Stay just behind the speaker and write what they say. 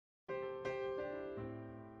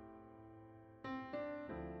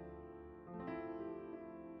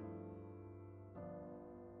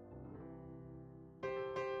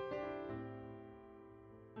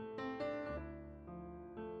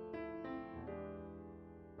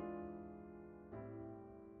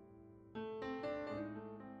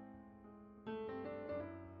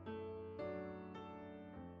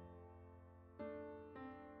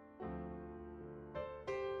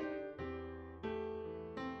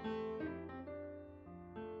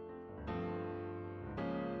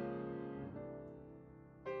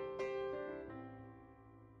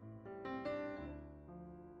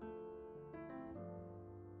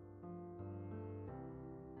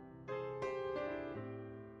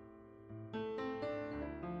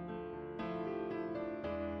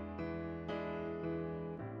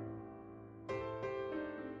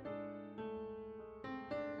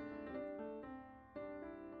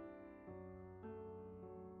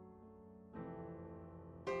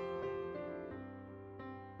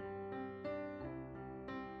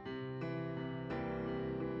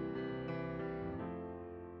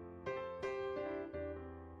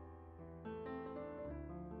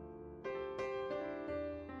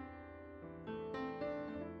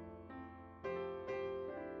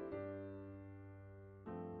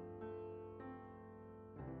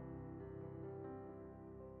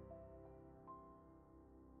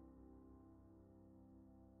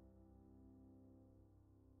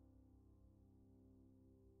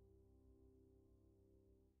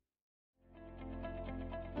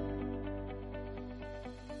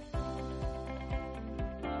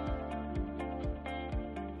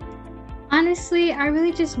Honestly, I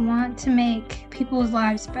really just want to make people's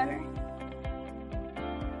lives better.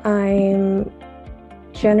 I'm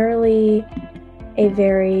generally a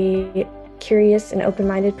very curious and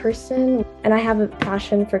open-minded person, and I have a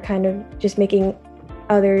passion for kind of just making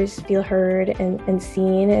others feel heard and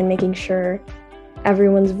seen, and making sure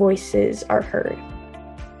everyone's voices are heard.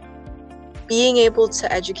 Being able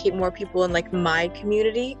to educate more people in like my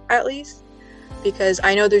community, at least, because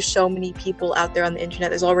I know there's so many people out there on the internet.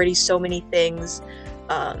 There's already so many things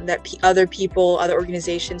that other people, other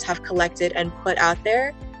organizations have collected and put out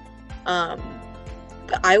there. But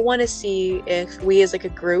I want to see if we as like a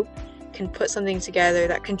group can put something together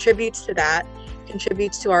that contributes to that,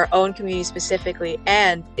 contributes to our own community specifically,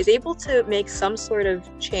 and is able to make some sort of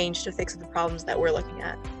change to fix the problems that we're looking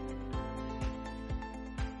at.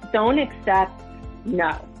 Don't accept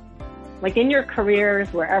no. Like in your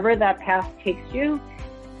careers, wherever that path takes you,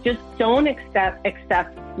 just don't accept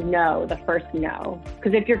no, the first no.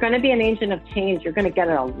 Because if you're going to be an agent of change, you're going to get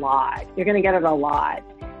it a lot.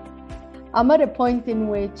 I'm at a point in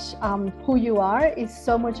which who you are is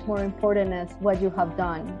so much more important as what you have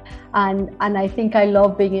done. And I think I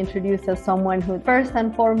love being introduced as someone who first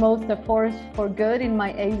and foremost a force for good in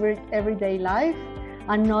my everyday life,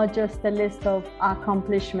 and not just a list of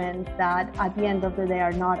accomplishments that at the end of the day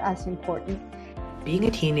are not as important. Being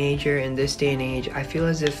a teenager in this day and age, I feel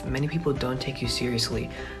as if many people don't take you seriously.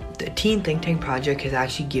 The Teen Think Tank Project has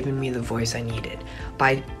actually given me the voice I needed.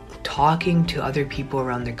 By talking to other people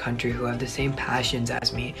around the country who have the same passions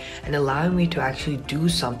as me and allowing me to actually do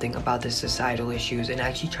something about the societal issues and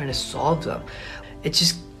actually trying to solve them, it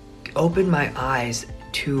just opened my eyes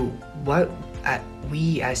to what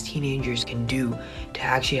we as teenagers can do to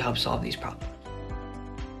actually help solve these problems.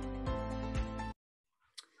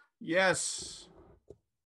 Yes.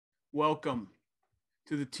 Welcome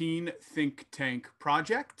to the Teen Think Tank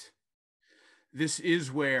Project. This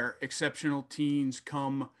is where exceptional teens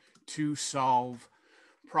come to solve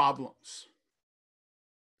problems.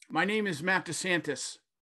 My name is Matt DeSantis.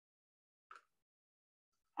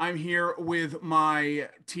 I'm here with my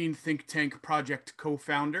Teen Think Tank Project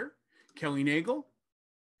co-founder, Kelly Nagel,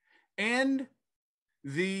 and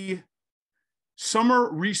the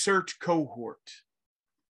Summer Research Cohort.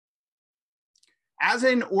 As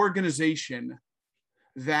an organization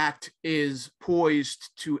that is poised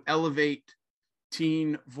to elevate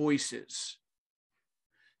teen voices,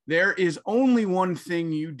 there is only one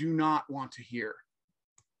thing you do not want to hear,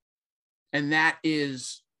 and that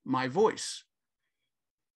is my voice.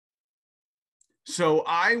 So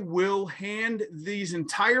I will hand these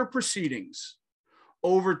entire proceedings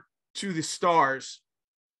over to the stars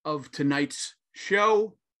of tonight's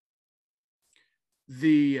show,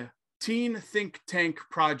 the Teen Think Tank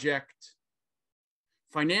Project,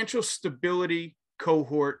 Financial Stability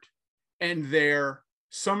Cohort, and their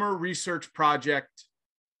Summer Research Project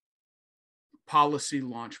Policy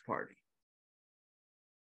Launch Party.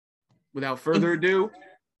 Without further ado,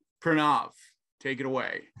 Pranav, take it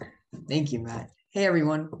away. Thank you, Matt. Hey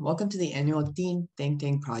everyone, welcome to the annual Teen Think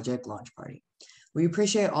Tank Project Launch Party. We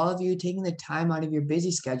appreciate all of you taking the time out of your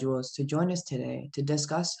busy schedules to join us today to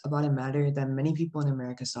discuss about a matter that many people in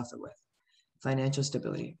America suffer with, financial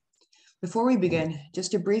stability. Before we begin,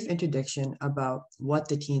 just a brief introduction about what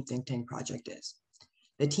the Teen Think Tank Project is.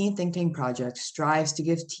 The Teen Think Tank Project strives to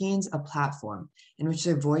give teens a platform in which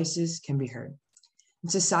their voices can be heard. In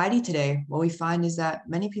society today, what we find is that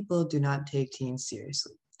many people do not take teens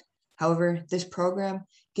seriously. However, this program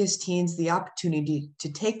gives teens the opportunity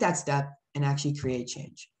to take that step and actually create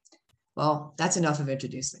change. Well, that's enough of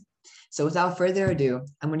introducing. So without further ado,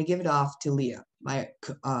 I'm going to give it off to Leah, my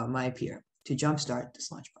peer, to jumpstart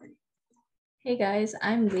this launch party. Hey guys,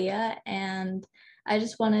 I'm Leah, and I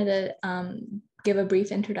just wanted to give a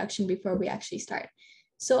brief introduction before we actually start.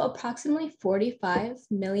 So approximately 45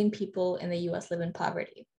 million people in the US live in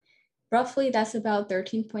poverty. Roughly, that's about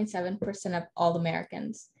 13.7% of all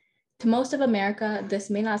Americans. To most of America, this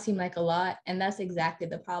may not seem like a lot, and that's exactly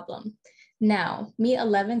the problem. Now, meet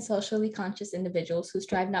 11 socially conscious individuals who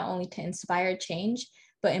strive not only to inspire change,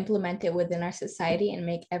 but implement it within our society and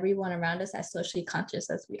make everyone around us as socially conscious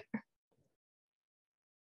as we are.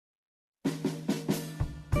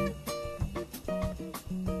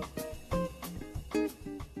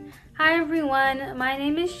 Hi everyone, my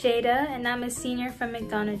name is Jayda and I'm a senior from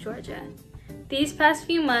McDonough, Georgia. These past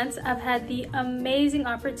few months, I've had the amazing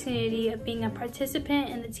opportunity of being a participant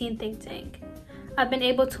in the Teen Think Tank. I've been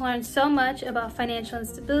able to learn so much about financial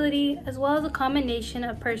instability, as well as a combination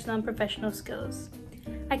of personal and professional skills.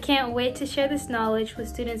 I can't wait to share this knowledge with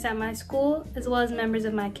students at my school, as well as members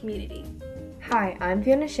of my community. Hi, I'm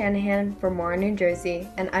Fiona Shanahan from Warren, New Jersey,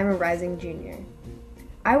 and I'm a rising junior.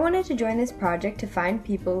 I wanted to join this project to find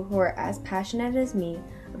people who are as passionate as me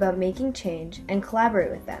about making change and collaborate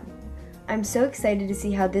with them. I'm so excited to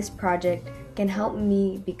see how this project can help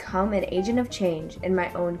me become an agent of change in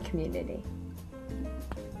my own community.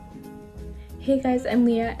 Hey guys, I'm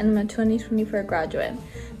Leah and I'm a 2024 graduate.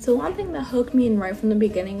 So one thing that hooked me in right from the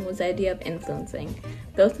beginning was the idea of influencing.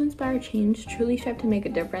 Those who inspire change truly strive to make a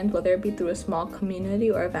difference, whether it be through a small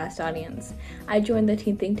community or a vast audience. I joined the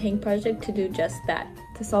Teen Think Tank project to do just that,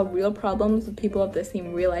 to solve real problems with people with the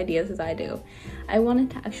same real ideas as I do. I wanted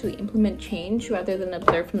to actually implement change rather than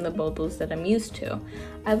observe from the bubbles that I'm used to.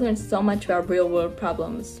 I've learned so much about real-world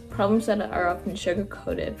problems that are often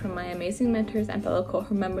sugar-coated from my amazing mentors and fellow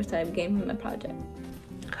cohort members that I've gained from the project.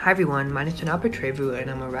 Hi everyone, my name is Pranav Potrevu and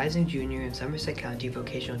I'm a rising junior in Somerset County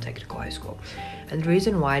Vocational Technical High School. And the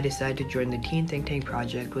reason why I decided to join the Teen Think Tank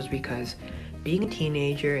project was because being a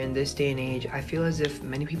teenager in this day and age, I feel as if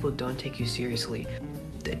many people don't take you seriously.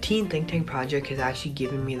 The Teen Think Tank project has actually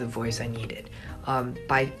given me the voice I needed.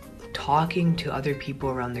 By talking to other people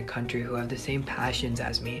around the country who have the same passions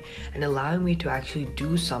as me and allowing me to actually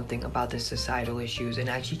do something about the societal issues and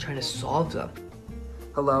actually trying to solve them.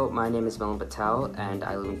 Hello, my name is Milan Patel and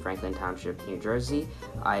I live in Franklin Township, New Jersey.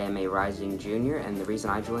 I am a rising junior, and the reason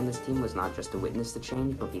I joined this team was not just to witness the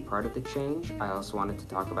change, but be part of the change. I also wanted to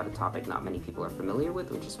talk about a topic not many people are familiar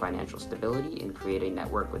with, which is financial stability, and create a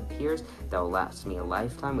network with peers that will last me a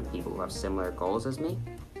lifetime with people who have similar goals as me.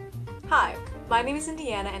 Hi, my name is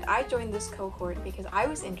Indiana and I joined this cohort because I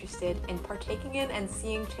was interested in partaking in and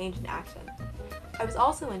seeing change in action. I was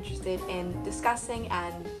also interested in discussing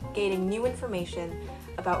and gaining new information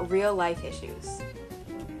about real-life issues.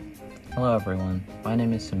 Hello everyone, my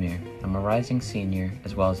name is Samir. I'm a rising senior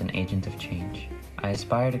as well as an agent of change. I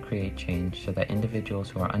aspire to create change so that individuals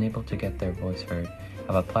who are unable to get their voice heard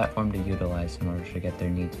have a platform to utilize in order to get their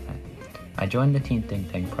needs met. I joined the Teen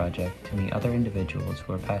Think Tank project to meet other individuals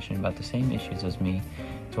who are passionate about the same issues as me,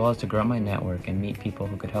 as well as to grow my network and meet people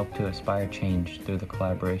who could help to aspire change through the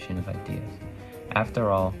collaboration of ideas. After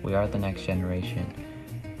all, we are the next generation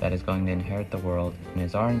that is going to inherit the world, and it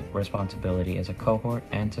is our responsibility as a cohort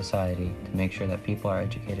and society to make sure that people are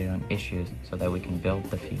educated on issues so that we can build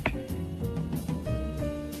the future.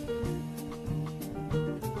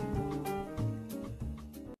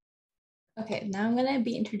 Okay, now I'm going to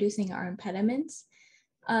be introducing our impediments.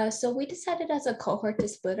 So we decided as a cohort to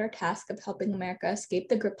split our task of helping America escape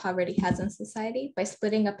the grip poverty has in society by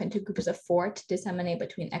splitting up into groups of 4 to disseminate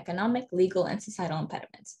between economic, legal, and societal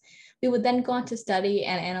impediments. We would then go on to study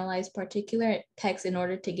and analyze particular texts in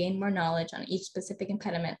order to gain more knowledge on each specific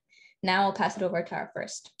impediment. Now I'll pass it over to our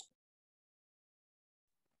first.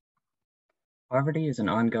 Poverty is an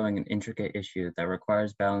ongoing and intricate issue that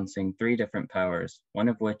requires balancing 3 different powers, one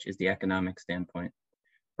of which is the economic standpoint.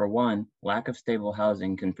 For one, lack of stable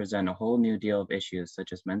housing can present a whole new deal of issues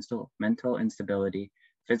such as mental instability,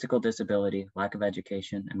 physical disability, lack of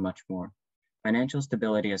education, and much more. Financial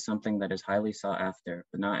stability is something that is highly sought after,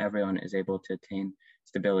 but not everyone is able to attain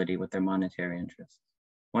stability with their monetary interests.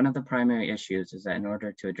 One of the primary issues is that in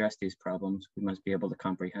order to address these problems, we must be able to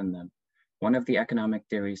comprehend them. One of the economic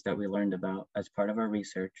theories that we learned about as part of our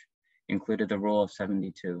research included the rule of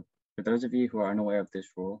 72. For those of you who are unaware of this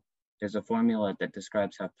rule, there's a formula that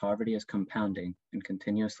describes how poverty is compounding and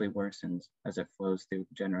continuously worsens as it flows through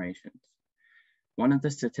generations. One of the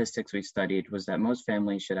statistics we studied was that most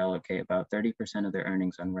families should allocate about 30% of their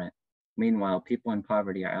earnings on rent. Meanwhile, people in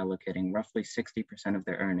poverty are allocating roughly 60% of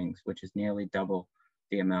their earnings, which is nearly double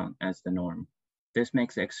the amount as the norm. This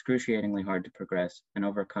makes it excruciatingly hard to progress and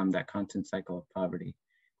overcome that constant cycle of poverty.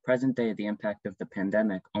 Present day, the impact of the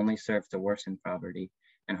pandemic only serves to worsen poverty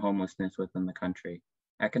and homelessness within the country.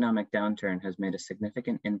 Economic downturn has made a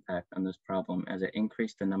significant impact on this problem as it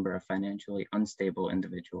increased the number of financially unstable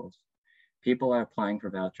individuals. People are applying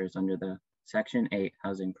for vouchers under the Section 8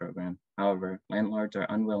 housing program. However, landlords are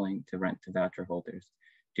unwilling to rent to voucher holders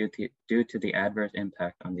due to the adverse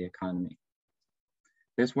impact on the economy.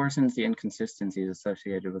 This worsens the inconsistencies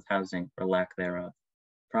associated with housing or lack thereof.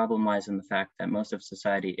 The problem lies in the fact that most of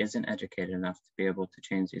society isn't educated enough to be able to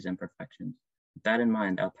change these imperfections. With that in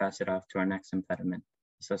mind, I'll pass it off to our next impediment,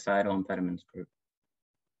 the Societal Impediments Group.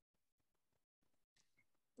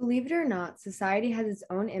 Believe it or not, society has its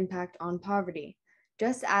own impact on poverty,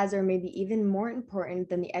 just as or maybe even more important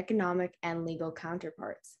than the economic and legal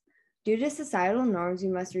counterparts. Due to societal norms, we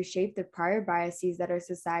must reshape the prior biases that our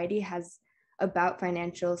society has about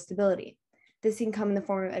financial stability. This can come in the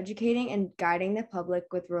form of educating and guiding the public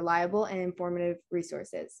with reliable and informative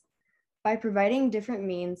resources. By providing different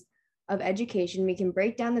means of education, we can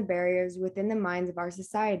break down the barriers within the minds of our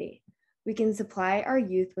society. We can supply our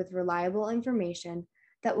youth with reliable information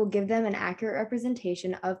that will give them an accurate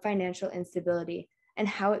representation of financial instability and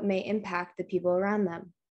how it may impact the people around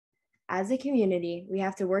them. As a community, we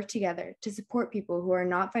have to work together to support people who are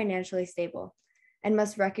not financially stable and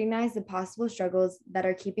must recognize the possible struggles that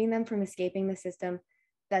are keeping them from escaping the system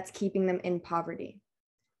that's keeping them in poverty.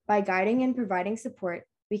 By guiding and providing support,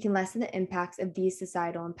 we can lessen the impacts of these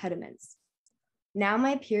societal impediments. Now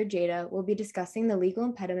my peer Jayda will be discussing the legal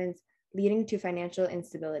impediments leading to financial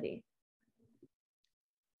instability.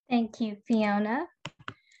 Thank you, Fiona.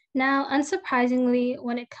 Now, unsurprisingly,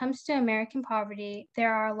 when it comes to American poverty,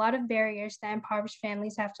 there are a lot of barriers that impoverished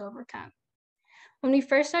families have to overcome. When we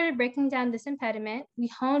first started breaking down this impediment, we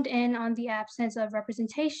honed in on the absence of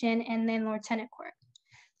representation in landlord-tenant court.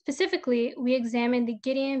 Specifically, we examined the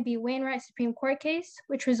Gideon v. Wainwright Supreme Court case,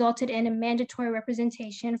 which resulted in a mandatory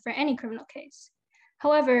representation for any criminal case.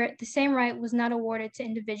 However, the same right was not awarded to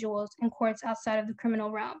individuals in courts outside of the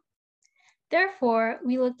criminal realm. Therefore,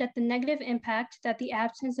 we looked at the negative impact that the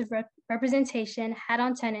absence of representation had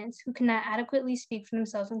on tenants who could not adequately speak for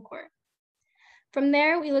themselves in court. From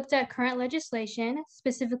there, we looked at current legislation,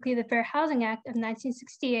 specifically the Fair Housing Act of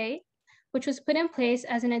 1968, which was put in place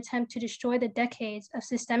as an attempt to destroy the decades of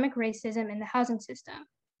systemic racism in the housing system.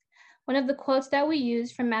 One of the quotes that we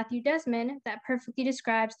use from Matthew Desmond that perfectly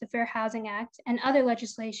describes the Fair Housing Act and other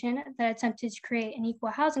legislation that attempted to create an equal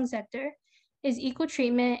housing sector is equal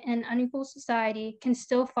treatment in an unequal society can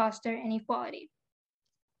still foster inequality.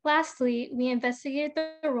 Lastly, we investigated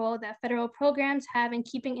the role that federal programs have in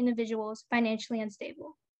keeping individuals financially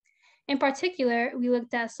unstable. In particular, we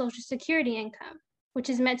looked at Social Security income, which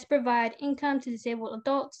is meant to provide income to disabled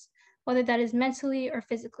adults, whether that is mentally or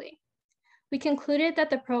physically. We concluded that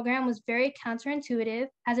the program was very counterintuitive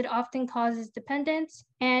as it often causes dependence,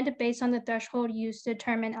 and based on the threshold used to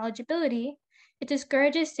determine eligibility, it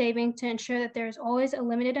discourages saving to ensure that there is always a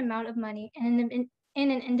limited amount of money in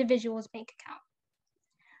an individual's bank account.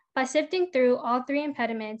 By sifting through all three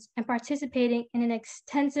impediments and participating in an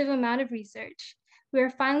extensive amount of research, we were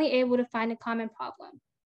finally able to find a common problem.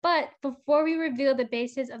 But before we reveal the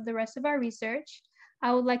basis of the rest of our research,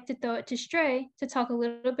 I would like to throw it to Shrey to talk a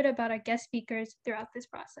little bit about our guest speakers throughout this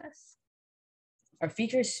process. Our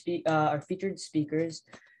featured speakers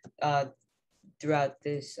throughout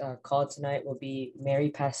this call tonight will be Mary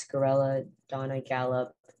Pascarella, Donna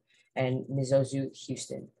Gallup, and Mizozu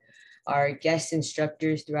Houston. Our guest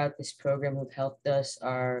instructors throughout this program who've helped us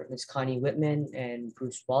are Ms. Connie Whitman and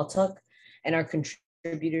Bruce Waltuck, and our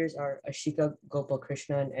contributors are Ashika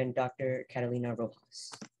Gopalkrishnan and Dr. Catalina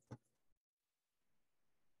Rojas.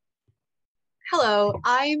 Hello,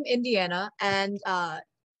 I'm Indiana, and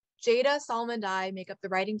Jayda, Salma, and I make up the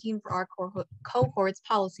writing team for our cohort's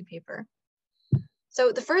policy paper.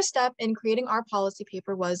 So the first step in creating our policy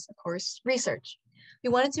paper was, of course, research. We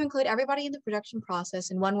wanted to include everybody in the production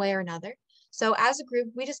process in one way or another. So as a group,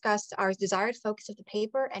 we discussed our desired focus of the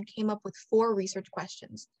paper and came up with 4 research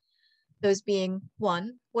questions. Those being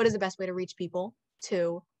 1, what is the best way to reach people?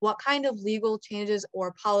 2, what kind of legal changes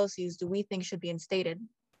or policies do we think should be instated?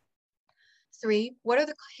 3, what are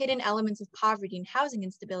the hidden elements of poverty and housing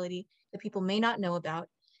instability that people may not know about?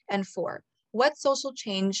 And 4,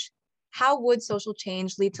 how would social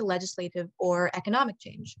change lead to legislative or economic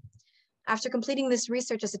change? After completing this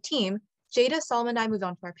research as a team, Jayda, Salma, and I moved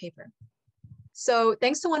on to our paper. So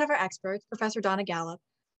thanks to one of our experts, Professor Donna Gallup,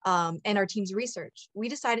 and our team's research, we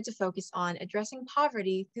decided to focus on addressing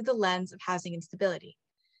poverty through the lens of housing instability.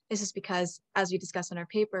 This is because, as we discussed in our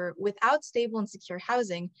paper, without stable and secure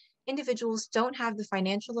housing, individuals don't have the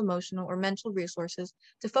financial, emotional, or mental resources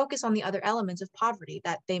to focus on the other elements of poverty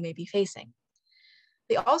that they may be facing.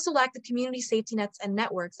 They also lack the community safety nets and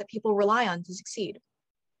networks that people rely on to succeed.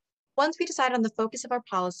 Once we decided on the focus of our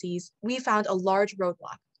policies, we found a large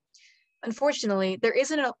roadblock. Unfortunately, there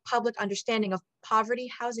isn't a public understanding of poverty,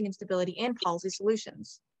 housing instability, and policy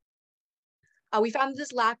solutions. We found that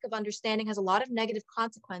this lack of understanding has a lot of negative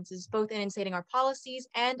consequences, both in instating our policies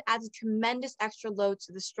and adds a tremendous extra load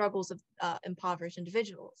to the struggles of impoverished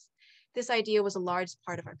individuals. This idea was a large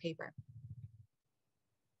part of our paper.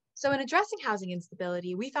 So in addressing housing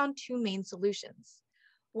instability, we found 2 main solutions.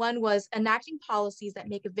 One was enacting policies that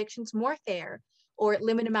make evictions more fair or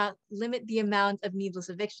limit the amount of needless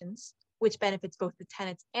evictions, which benefits both the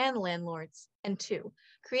tenants and landlords. And 2,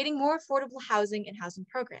 creating more affordable housing and housing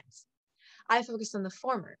programs. I focused on the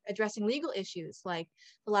former, addressing legal issues like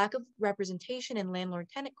the lack of representation in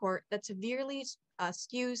landlord-tenant court that severely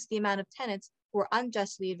skews the amount of tenants who are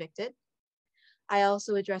unjustly evicted. I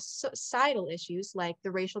also addressed societal issues like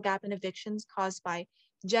the racial gap in evictions caused by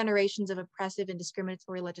generations of oppressive and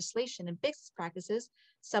discriminatory legislation and business practices,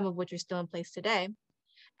 some of which are still in place today,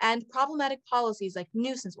 and problematic policies like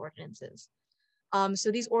nuisance ordinances.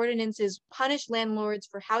 So these ordinances punish landlords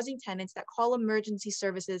for housing tenants that call emergency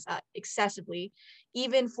services excessively,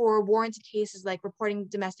 even for warranted cases like reporting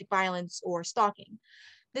domestic violence or stalking.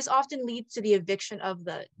 This often leads to the eviction of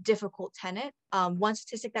the difficult tenant. One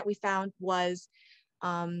statistic that we found was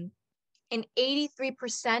in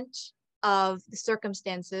 83% of the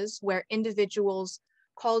circumstances where individuals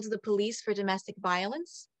called the police for domestic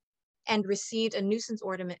violence and received a nuisance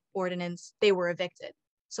ordinance, they were evicted.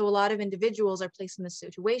 So a lot of individuals are placed in the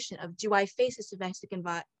situation of, do I face this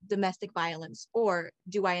domestic violence, or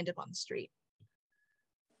do I end up on the street?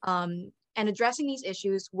 And addressing these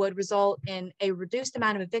issues would result in a reduced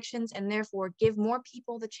amount of evictions and therefore give more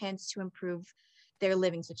people the chance to improve their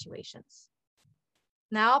living situations.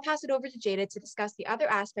 Now I'll pass it over to Jayda to discuss the other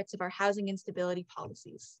aspects of our housing instability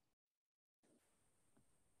policies.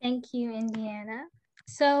 Thank you, Indiana.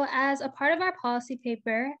 So as a part of our policy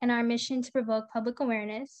paper and our mission to provoke public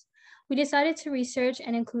awareness, we decided to research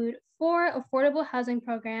and include 4 affordable housing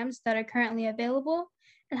programs that are currently available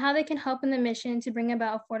and how they can help in the mission to bring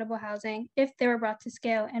about affordable housing if they were brought to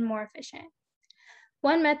scale and more efficient.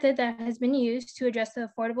 One method that has been used to address the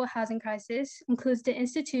affordable housing crisis includes the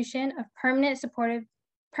institution of permanent supportive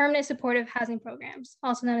housing programs,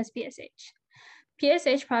 also known as PSH.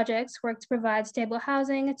 PSH projects work to provide stable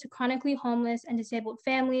housing to chronically homeless and disabled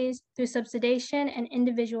families through subsidization and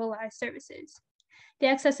individualized services. The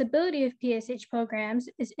accessibility of PSH programs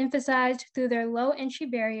is emphasized through their low entry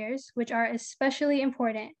barriers, which are especially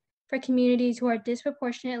important for communities who are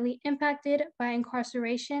disproportionately impacted by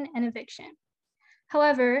incarceration and eviction.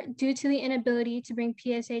 However, due to the inability to bring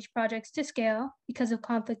PSH projects to scale because of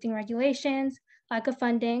conflicting regulations, lack of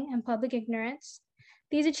funding, and public ignorance,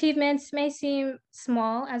 these achievements may seem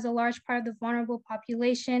small as a large part of the vulnerable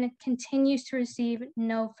population continues to receive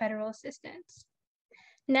no federal assistance.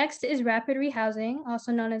 Next is rapid rehousing,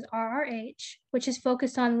 also known as RRH, which is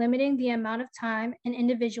focused on limiting the amount of time an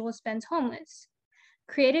individual spends homeless.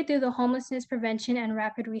 Created through the Homelessness Prevention and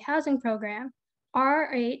Rapid Rehousing Program,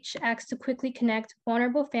 RRH acts to quickly connect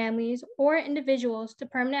vulnerable families or individuals to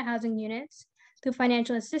permanent housing units through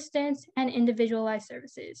financial assistance and individualized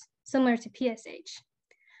services, similar to PSH.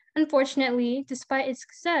 Unfortunately, despite its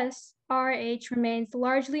success, RRH remains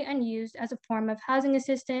largely unused as a form of housing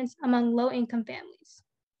assistance among low-income families.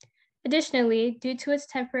 Additionally, due to its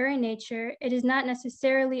temporary nature, it does not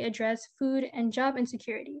necessarily address food and job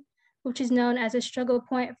insecurity, which is known as a struggle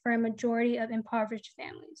point for a majority of impoverished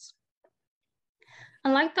families.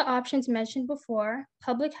 Unlike the options mentioned before,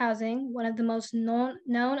 public housing, one of the most known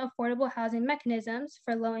affordable housing mechanisms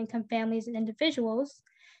for low-income families and individuals,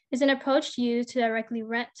 is an approach used to directly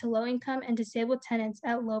rent to low-income and disabled tenants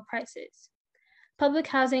at low prices. Public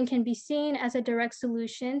housing can be seen as a direct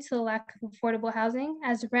solution to the lack of affordable housing,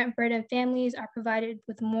 as rent-burdened families are provided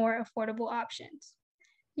with more affordable options.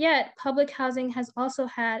 Yet, public housing has also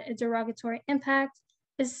had a derogatory impact,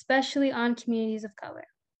 especially on communities of color.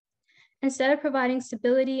 Instead of providing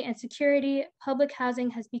stability and security, public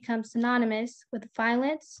housing has become synonymous with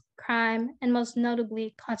violence, crime, and most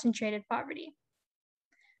notably, concentrated poverty.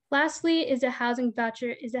 Lastly is a housing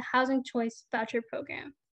choice voucher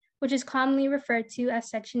program, which is commonly referred to as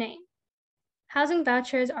Section 8. Housing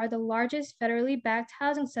vouchers are the largest federally backed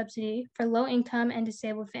housing subsidy for low-income and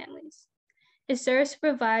disabled families. It serves to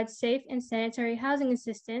provide safe and sanitary housing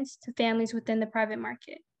assistance to families within the private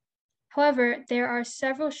market. However, there are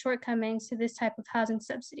several shortcomings to this type of housing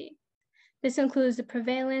subsidy. This includes the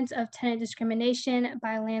prevalence of tenant discrimination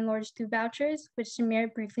by landlords through vouchers, which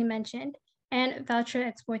Samir briefly mentioned, and voucher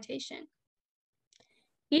exploitation.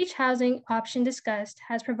 Each housing option discussed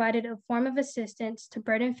has provided a form of assistance to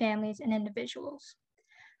burdened families and individuals.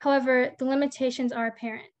 However, the limitations are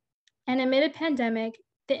apparent, and amid a pandemic,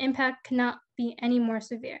 the impact cannot be any more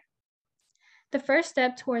severe. The first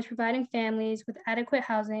step towards providing families with adequate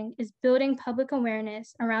housing is building public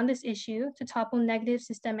awareness around this issue to topple negative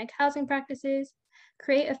systemic housing practices,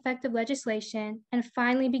 create effective legislation, and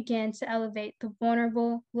finally begin to elevate the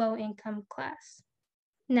vulnerable low-income class.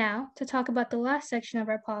 Now, to talk about the last section of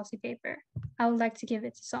our policy paper, I would like to give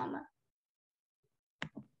it to Salma.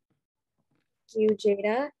 Thank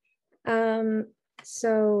you, Jayda.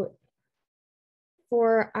 So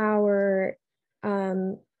for our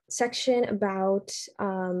section about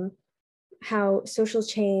how social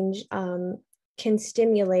change can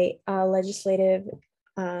stimulate legislative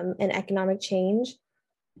and economic change,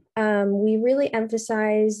 we really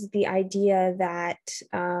emphasize the idea that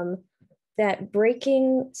that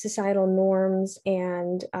breaking societal norms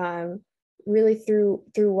and really through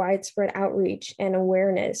widespread outreach and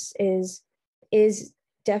awareness is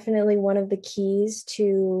definitely one of the keys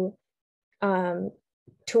to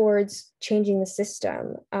towards changing the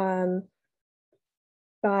system,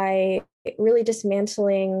 by really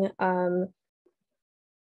dismantling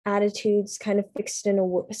attitudes kind of fixed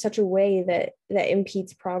in such a way that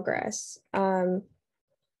impedes progress. And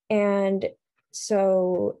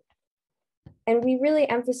we really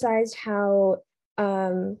emphasized how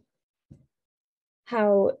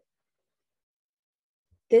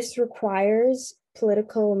this requires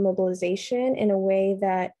political mobilization in a way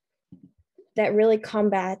that really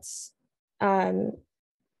combats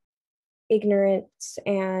ignorance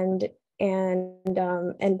and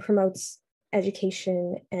promotes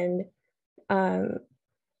education and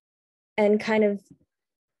kind of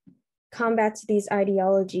combats these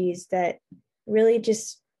ideologies that really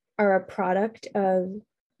just are a product of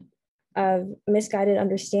misguided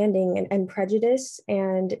understanding and prejudice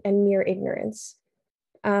and mere ignorance.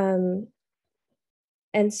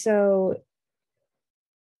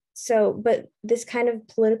 But this kind of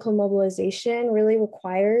political mobilization really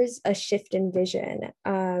requires a shift in vision.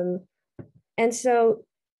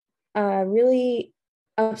 Really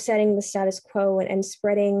upsetting the status quo and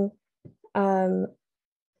spreading more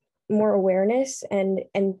awareness and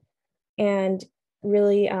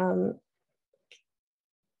really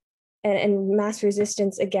and mass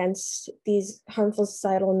resistance against these harmful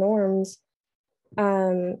societal norms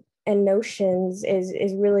and notions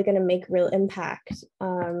is really going to make real impact.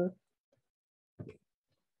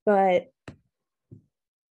 But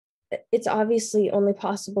it's obviously only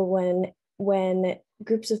possible when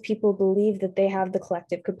groups of people believe that they have the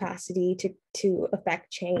collective capacity to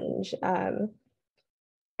affect change. One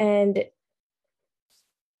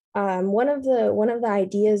of the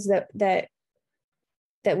ideas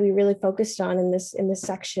that we really focused on in this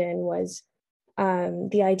section was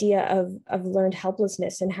the idea of learned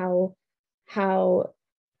helplessness, and how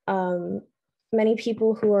many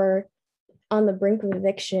people who are on the brink of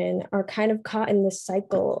eviction are kind of caught in this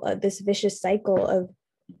cycle, this vicious cycle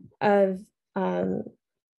of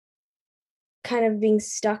kind of being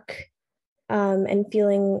stuck and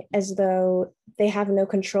feeling as though they have no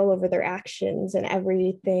control over their actions, and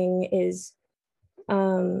everything is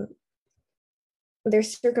their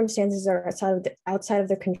circumstances are outside of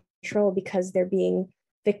their control because they're being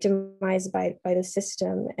victimized by the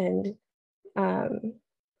system. And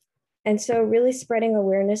so really spreading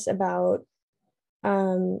awareness about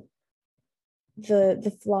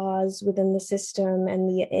the flaws within the system and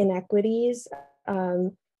the inequities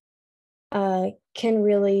can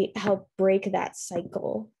really help break that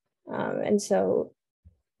cycle. And so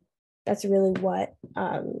that's really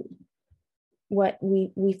what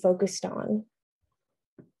we focused on.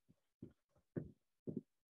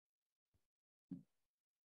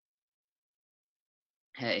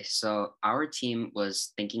 Hey, so our team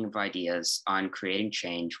was thinking of ideas on creating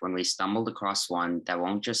change when we stumbled across one that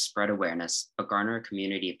won't just spread awareness, but garner a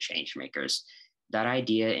community of change makers. That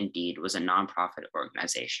idea indeed was a nonprofit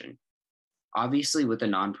organization. Obviously, with a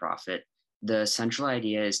nonprofit, the central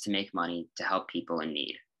idea is to make money to help people in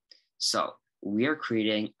need. So we are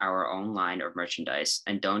creating our own line of merchandise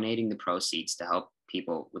and donating the proceeds to help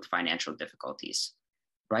people with financial difficulties.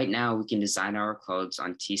 Right now, we can design our clothes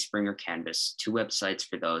on Teespring or Canvas, two websites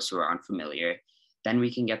for those who are unfamiliar. Then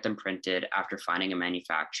we can get them printed after finding a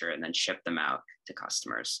manufacturer and then ship them out to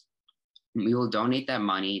customers. We will donate that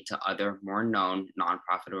money to other more known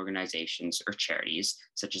nonprofit organizations or charities,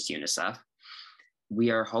 such as UNICEF. We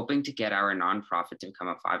are hoping to get our nonprofit to become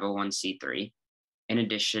a 501c3. In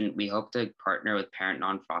addition, we hope to partner with parent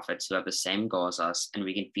nonprofits who have the same goal as us, and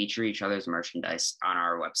we can feature each other's merchandise on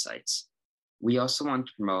our websites. We also want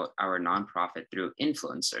to promote our nonprofit through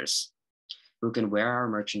influencers who can wear our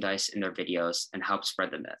merchandise in their videos and help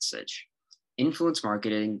spread the message. Influence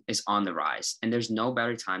marketing is on the rise, and there's no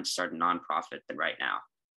better time to start a nonprofit than right now.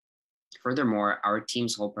 Furthermore, our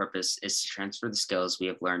team's whole purpose is to transfer the skills we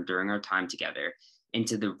have learned during our time together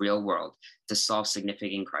into the real world to solve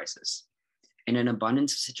significant crises. In an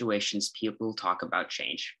abundance of situations, people talk about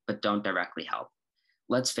change, but don't directly help.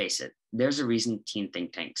 Let's face it, there's a reason teen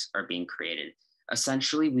think tanks are being created.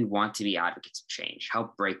 Essentially, we want to be advocates of change,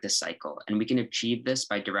 help break the cycle, and we can achieve this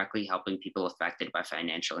by directly helping people affected by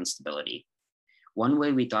financial instability. One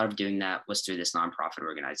way we thought of doing that was through this nonprofit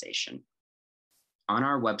organization. On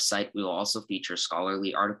our website, we will also feature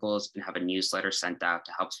scholarly articles and have a newsletter sent out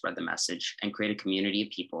to help spread the message and create a community of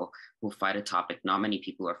people who will fight a topic not many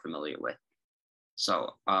people are familiar with.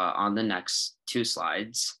 So on the next two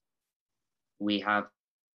slides, we have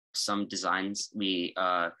some designs we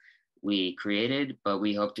we created, but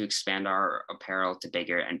we hope to expand our apparel to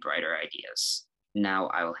bigger and brighter ideas. Now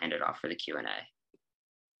I will hand it off for the Q&A.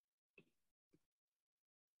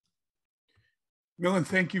 Milan,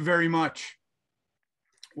 thank you very much.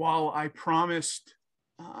 While I promised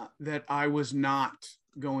that I was not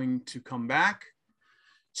going to come back,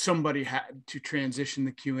 somebody had to transition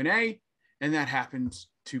the Q&A, and that happens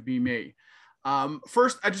to be me.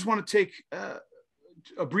 First, I just want to take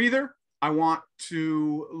a breather. I want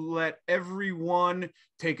to let everyone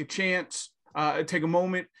take a chance, take a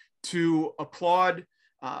moment to applaud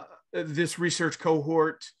this research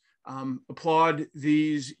cohort, applaud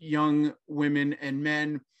these young women and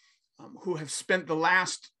men who have spent the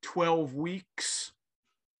last 12 weeks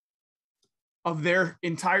of their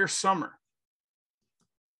entire summer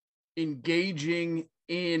engaging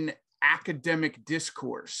in academic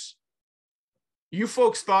discourse. You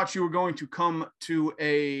folks thought you were going to come to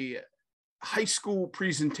a high school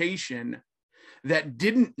presentation that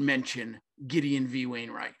didn't mention Gideon V.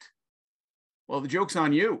 Wainwright. Well, the joke's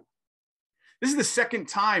on you. This is the second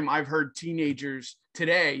time I've heard teenagers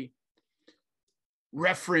today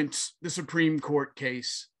reference the Supreme Court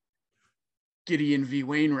case, Gideon v.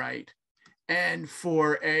 Wainwright. And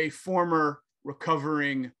for a former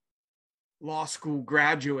recovering law school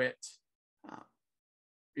graduate,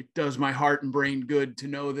 it does my heart and brain good to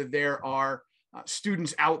know that there are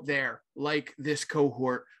students out there like this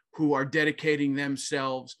cohort who are dedicating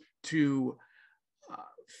themselves to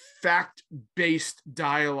fact-based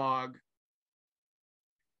dialogue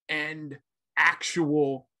and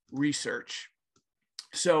actual research.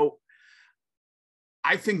 So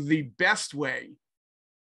I think the best way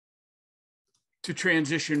to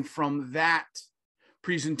transition from that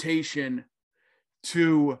presentation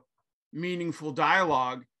to meaningful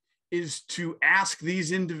dialogue is to ask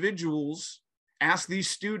these individuals, ask these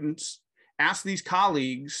students, ask these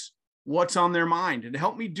colleagues what's on their mind. And to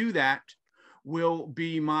help me do that will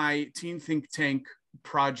be my Teen Think Tank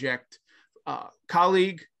Project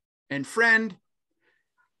colleague and friend,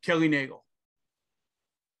 Kelly Nagel.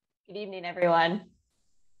 Good evening, everyone.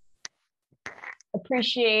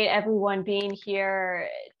 Appreciate everyone being here.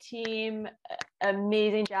 Team,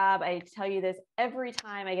 amazing job. I tell you this every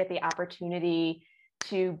time I get the opportunity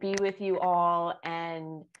to be with you all.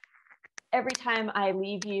 And every time I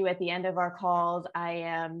leave you at the end of our calls, I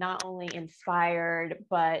am not only inspired,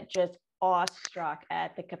 but just awestruck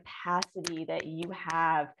at the capacity that you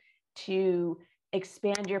have to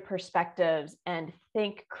expand your perspectives and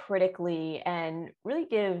think critically and really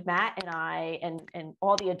give Matt and I and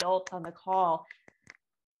all the adults on the call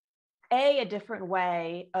a different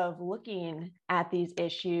way of looking at these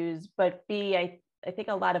issues, but B, I think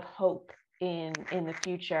a lot of hope in the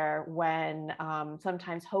future when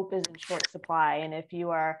sometimes hope is in short supply. And if you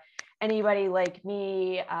are anybody like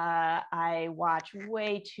me, I watch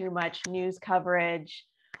way too much news coverage,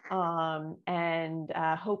 and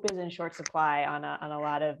hope is in short supply on a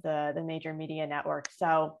lot of the major media networks.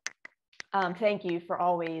 So thank you for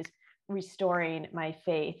always restoring my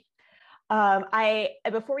faith.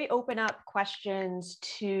 Before we open up questions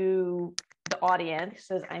to the audience,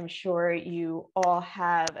 as I'm sure you all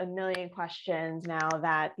have a million questions now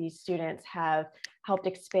that these students have helped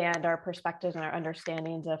expand our perspectives and our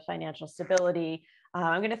understandings of financial stability,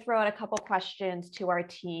 I'm going to throw out a couple questions to our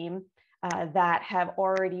team that have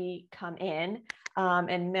already come in.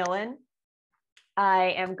 And Milan,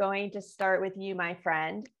 I am going to start with you, my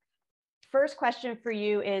friend. First question for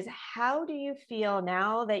you is, how do you feel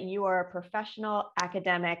now that you are a professional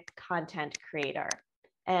academic content creator?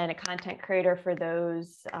 And a content creator, for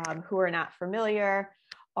those who are not familiar,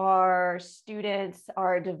 our students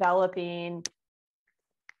are developing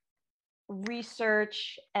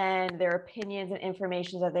research and their opinions and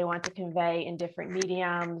information that they want to convey in different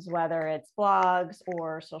mediums, whether it's blogs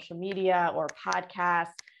or social media or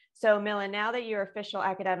podcasts. So Milan, now that you're official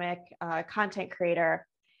academic content creator,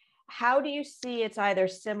 how do you see it's either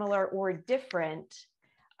similar or different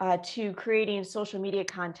to creating social media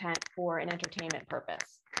content for an entertainment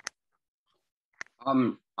purpose?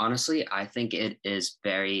 Honestly, I think it is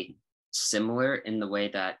very similar in the way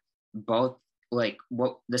that both, like,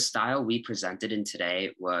 what the style we presented in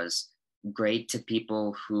today was great to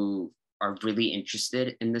people who are really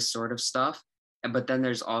interested in this sort of stuff. But then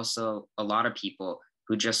there's also a lot of people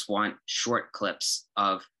who just want short clips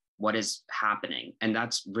of what is happening. And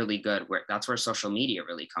that's really good. That's where social media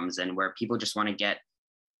really comes in, where people just want to get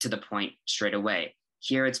to the point straight away.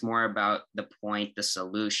 Here, it's more about the point, the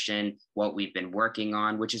solution, what we've been working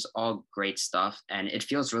on, which is all great stuff. And it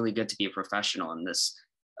feels really good to be a professional in this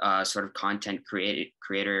sort of content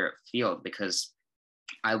creator field, because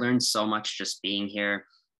I learned so much just being here.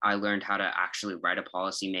 I learned how to actually write a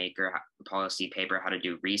policy paper, how to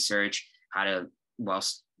do research, how to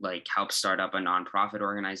help start up a nonprofit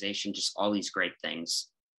organization, just all these great things.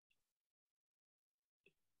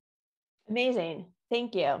 Amazing.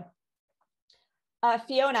 Thank you.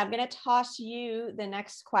 Fiona, I'm going to toss you the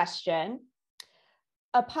next question.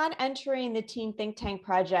 Upon entering the Teen Think Tank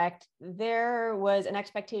project, there was an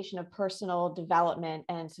expectation of personal development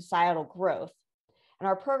and societal growth. And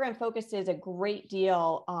our program focuses a great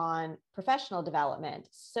deal on professional development.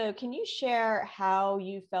 So can you share how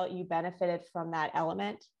you felt you benefited from that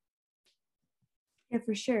element? Yeah,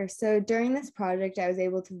 for sure. So during this project, I was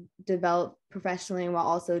able to develop professionally while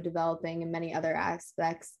also developing in many other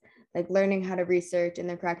aspects, like learning how to research in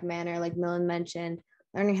the correct manner, like Milan mentioned,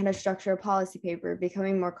 learning how to structure a policy paper,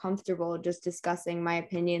 becoming more comfortable just discussing my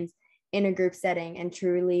opinions in a group setting and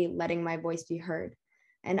truly letting my voice be heard.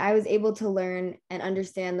 And I was able to learn and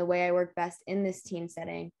understand the way I work best in this team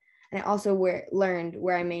setting. And I also learned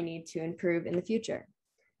where I may need to improve in the future.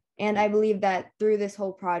 And I believe that through this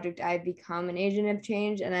whole project, I've become an agent of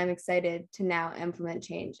change, and I'm excited to now implement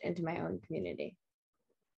change into my own community.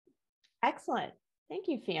 Excellent. Thank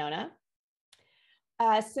you, Fiona.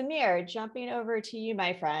 Samir, jumping over to you,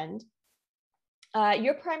 my friend.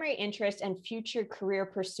 Your primary interest and future career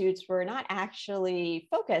pursuits were not actually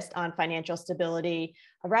focused on financial stability.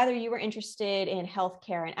 Rather, you were interested in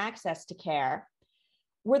healthcare and access to care.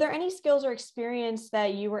 Were there any skills or experience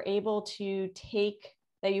that you were able to take,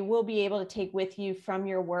 that you will be able to take with you from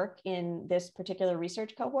your work in this particular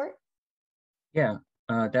research cohort? Yeah,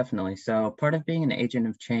 definitely. So part of being an agent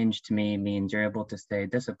of change to me means you're able to stay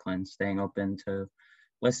disciplined, staying open to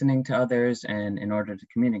listening to others and in order to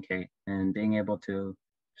communicate, and being able to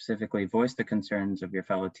specifically voice the concerns of your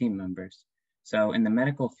fellow team members. So in the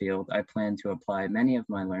medical field, I plan to apply many of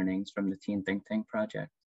my learnings from the Teen Think Tank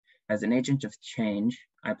project. As an agent of change,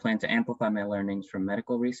 I plan to amplify my learnings from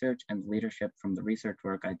medical research and leadership from the research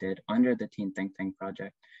work I did under the Teen Think Tank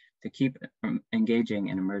project to keep engaging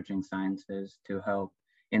in emerging sciences to help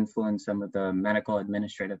influence some of the medical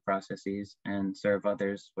administrative processes and serve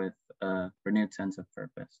others with a renewed sense of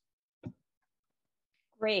purpose.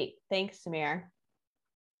 Great, thanks, Samir.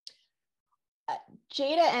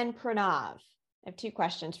 Jayda and Pranav, I have two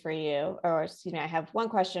questions for you, or excuse me, I have one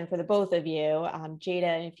question for the both of you.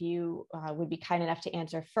 Jayda, if you would be kind enough to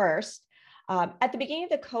answer first. At the beginning of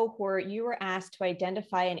the cohort, you were asked to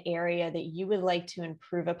identify an area that you would like to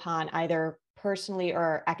improve upon either personally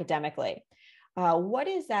or academically. What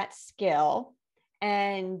is that skill,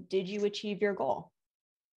 and did you achieve your goal?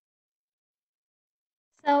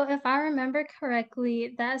 So if I remember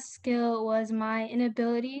correctly, that skill was my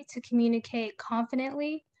inability to communicate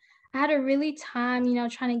confidently. I had a really time,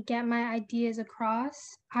 trying to get my ideas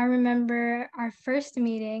across. I remember our first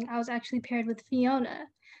meeting, I was actually paired with Fiona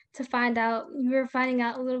we were finding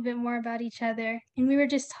out a little bit more about each other. And we were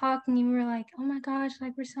just talking and we were like, oh my gosh,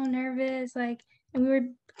 we're so nervous.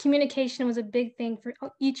 Communication was a big thing for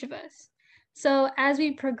each of us. So as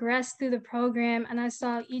we progressed through the program and I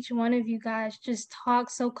saw each one of you guys just talk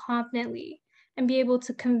so confidently and be able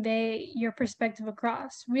to convey your perspective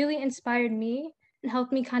across, really inspired me and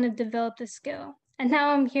helped me kind of develop the skill. And now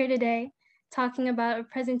I'm here today talking about a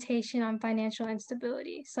presentation on financial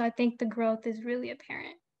instability. So I think the growth is really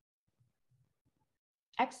apparent.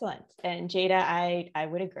 Excellent. And Jayda, I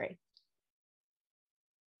would agree.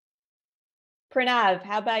 Pranav,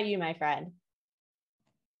 how about you, my friend?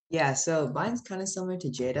 Yeah, so mine's kind of similar to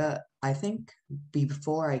Jayda. I think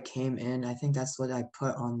before I came in, I think that's what I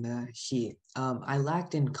put on the sheet. I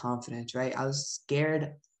lacked in confidence, right? I was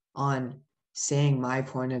scared on saying my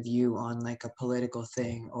point of view on a political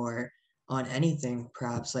thing or on anything,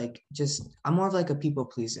 perhaps I'm more of a people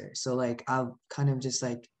pleaser. So I'll kind of just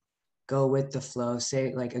go with the flow,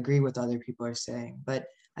 say agree with other people are saying. But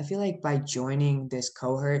I feel like by joining this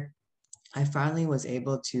cohort, I finally was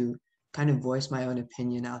able to kind of voice my own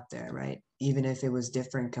opinion out there, right? Even if it was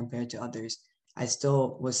different compared to others, I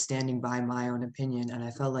still was standing by my own opinion. And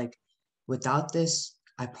I felt like without this,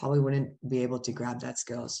 I probably wouldn't be able to grab that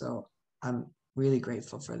skill. So I'm really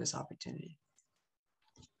grateful for this opportunity.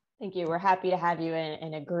 Thank you. We're happy to have you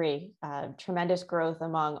and agree. Tremendous growth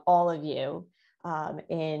among all of you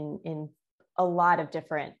in a lot of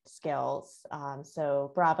different skills.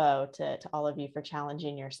 So bravo to all of you for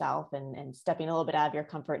challenging yourself and stepping a little bit out of your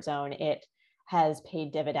comfort zone. It has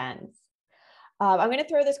paid dividends. I'm going to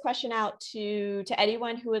throw this question out to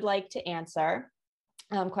anyone who would like to answer.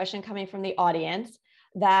 Question coming from the audience,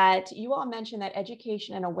 that you all mentioned that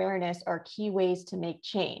education and awareness are key ways to make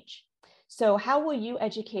change. So how will you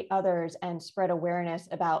educate others and spread awareness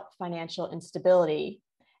about financial instability?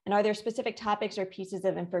 And are there specific topics or pieces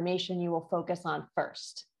of information you will focus on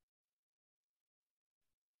first?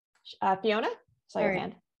 Fiona, saw your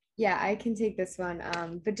hand. Yeah, I can take this one.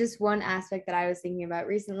 But just one aspect that I was thinking about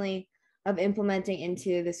recently of implementing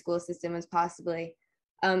into the school system was possibly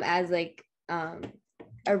as like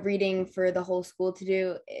a reading for the whole school to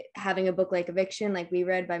do, having a book like Eviction, like we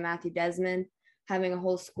read by Matthew Desmond, having a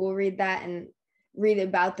whole school read that and read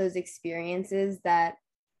about those experiences that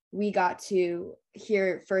we got to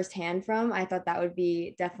hear firsthand from. I thought that would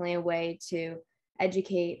be definitely a way to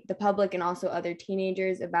educate the public and also other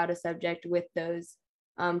teenagers about a subject with those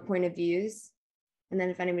point of views. And then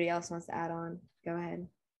if anybody else wants to add on, go ahead.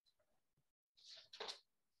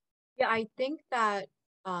 Yeah, I think that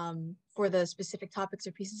for the specific topics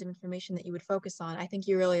or pieces of information that you would focus on, I think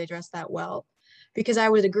you really addressed that well, because I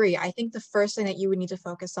would agree. I think the first thing that you would need to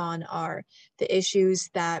focus on are the issues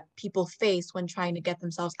that people face when trying to get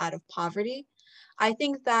themselves out of poverty. I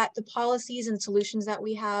think that the policies and solutions that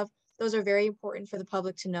we have, those are very important for the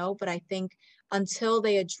public to know, but I think until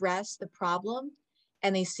they address the problem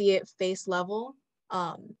and they see it face level,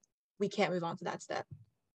 we can't move on to that step.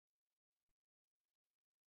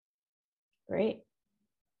 Great.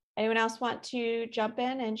 Anyone else want to jump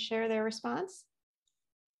in and share their response?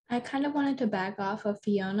 I kind of wanted to back off of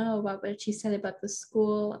Fiona about what she said about the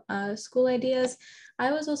school ideas.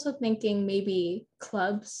 I was also thinking maybe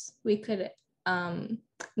clubs. We could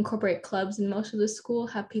incorporate clubs in most of the school,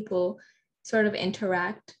 have people sort of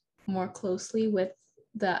interact more closely with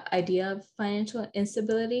the idea of financial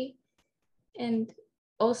instability. And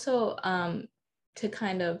also to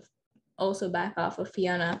kind of also back off of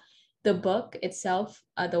Fiona, the book itself,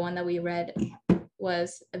 the one that we read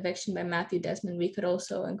was Eviction by Matthew Desmond. We could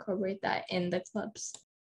also incorporate that in the clubs.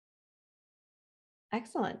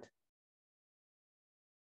 Excellent.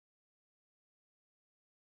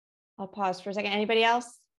 I'll pause for a second. Anybody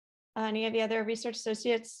else? Any of the other research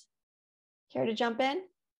associates care to jump in?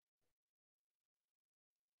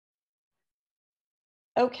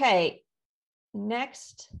 Okay,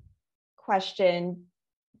 next question.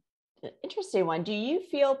 Interesting one. Do you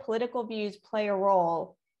feel political views play a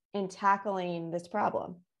role in tackling this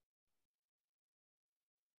problem?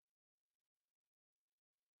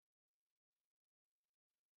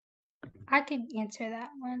 I could answer that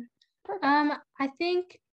one. Perfect. I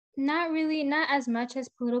think not as much as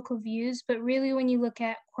political views, but really when you look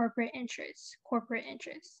at corporate interests.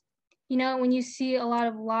 You know, when you see a lot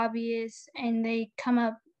of lobbyists and they come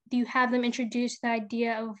up, you have them introduce the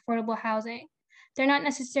idea of affordable housing. They're not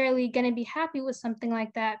necessarily going to be happy with something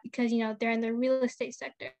like that because, you know, they're in the real estate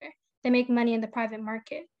sector. They make money in the private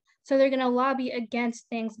market. So they're going to lobby against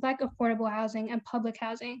things like affordable housing and public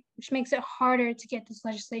housing, which makes it harder to get this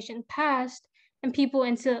legislation passed and people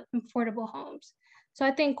into affordable homes. So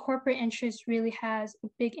I think corporate interest really has a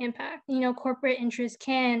big impact. You know, corporate interests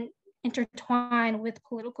can intertwine with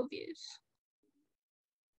political views.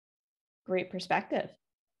 Great perspective.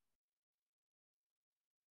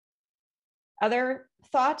 Other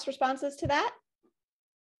thoughts, responses to that?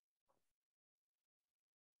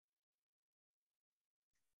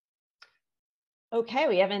 Okay,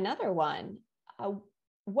 we have another one.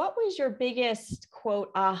 What was your biggest,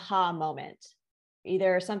 quote, aha moment?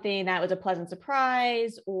 Either something that was a pleasant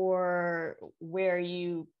surprise or where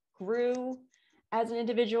you grew as an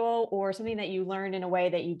individual or something that you learned in a way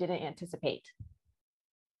that you didn't anticipate?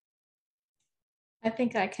 I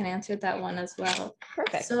think I can answer that one as well.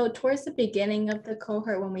 Perfect. So towards the beginning of the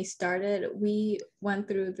cohort, when we started, we went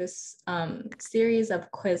through this series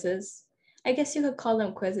of quizzes. I guess you could call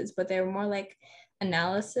them quizzes, but they were more like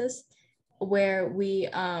analysis where we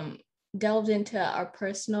delved into our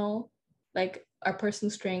personal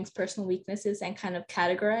strengths, personal weaknesses, and kind of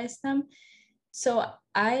categorized them. So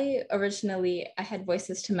I had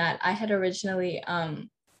voices to Matt. I had originally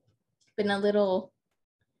been a little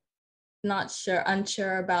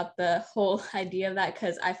unsure about the whole idea of that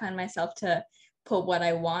because I find myself to put what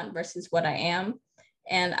I want versus what I am.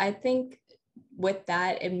 And I think with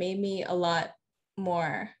that, it made me a lot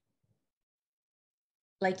more,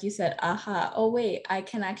 like you said, aha, oh wait, I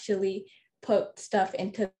can actually put stuff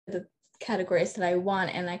into the categories that I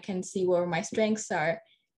want and I can see where my strengths are.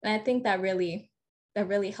 And I think that really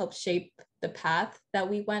helped shape the path that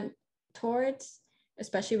we went towards,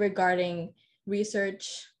 especially regarding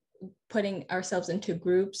research, putting ourselves into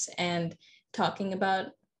groups and talking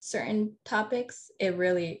about certain topics. It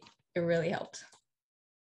really helped.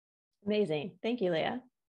 Amazing. Thank you, Leah.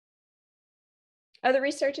 Other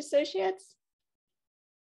research associates?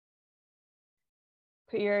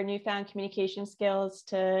 Put your newfound communication skills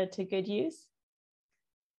to good use.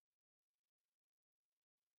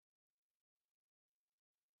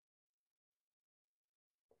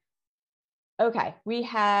 Okay, we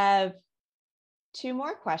have two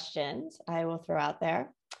more questions I will throw out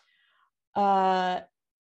there.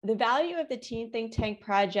 The value of the Teen Think Tank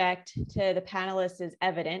project to the panelists is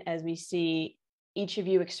evident as we see each of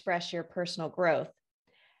you express your personal growth.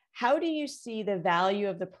 How do you see the value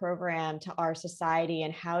of the program to our society,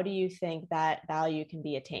 and how do you think that value can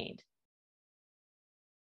be attained?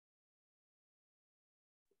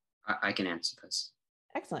 I can answer this.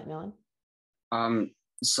 Excellent, Milan.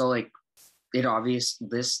 So like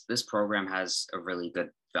this program has a really good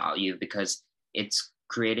value because it's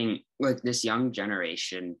creating like this young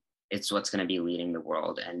generation. It's what's going to be leading the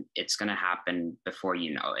world, and it's going to happen before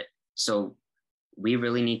you know it. So we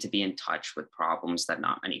really need to be in touch with problems that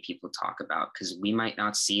not many people talk about, because we might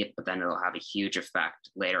not see it, but then it'll have a huge effect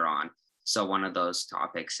later on. So one of those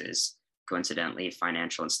topics is coincidentally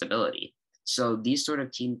financial instability. So these sort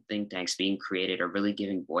of teen think tanks being created are really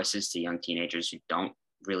giving voices to young teenagers who don't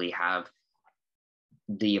really have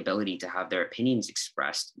the ability to have their opinions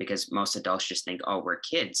expressed, because most adults just think, oh, we're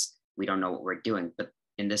kids, we don't know what we're doing. But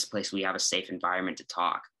in this place, we have a safe environment to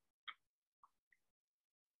talk.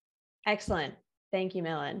 Excellent. Thank you,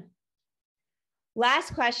 Milan.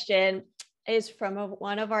 Last question is from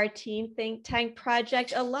one of our Teen Think Tank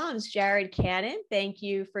Project alums, Jared Cannon. Thank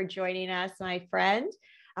you for joining us, my friend.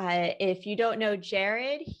 If you don't know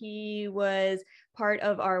Jared, he was part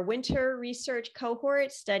of our winter research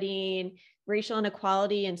cohort studying racial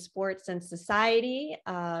inequality in sports and society,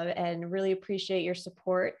 and really appreciate your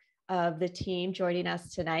support of the team joining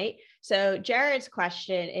us tonight. So Jared's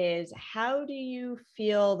question is, how do you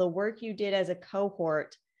feel the work you did as a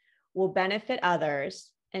cohort will benefit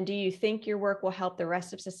others? And do you think your work will help the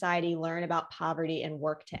rest of society learn about poverty and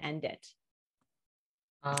work to end it?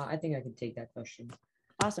 I think I can take that question.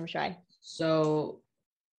 Awesome, Shrey. So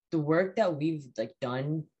the work that we've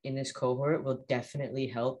done in this cohort will definitely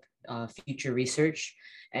help future research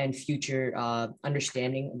and future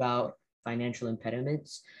understanding about financial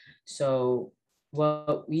impediments. So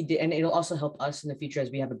what we did, and it'll also help us in the future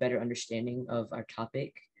as we have a better understanding of our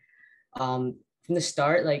topic. From the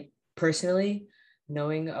start, personally,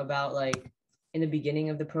 knowing about in the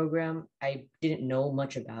beginning of the program, I didn't know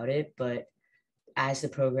much about it, but as the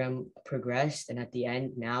program progressed and at the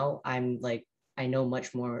end now, I know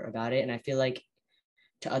much more about it. And I feel like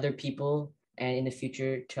to other people and in the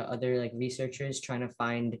future to other researchers trying to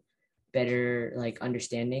find better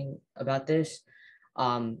understanding about this,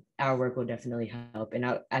 our work will definitely help.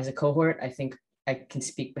 And as a cohort, I think I can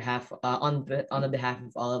speak on the behalf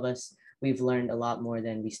of all of us. We've learned a lot more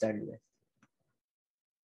than we started with.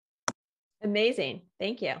 Amazing.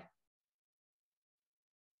 Thank you.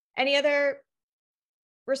 Any other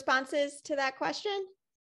responses to that question?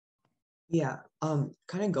 Yeah, kind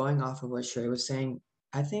of going off of what Shrey was saying,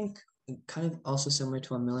 I think kind of also similar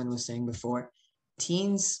to what Milan was saying before,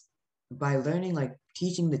 teens, by learning,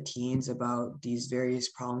 teaching the teens about these various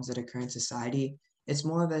problems that occur in society, it's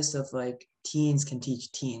more of as if teens can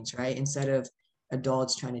teach teens, right? Instead of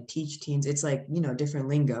adults trying to teach teens, it's different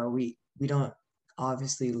lingo. We don't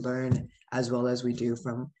obviously learn as well as we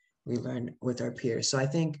learn with our peers. So I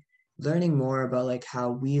think learning more about how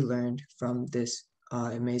we learned from this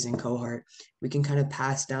amazing cohort, we can kind of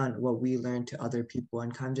pass down what we learned to other people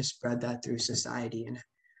and kind of just spread that through society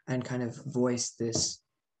and kind of voice this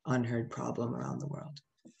unheard problem around the world.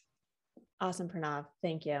 Awesome, Pranav.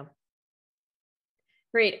 Thank you.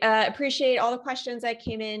 Great. Appreciate all the questions that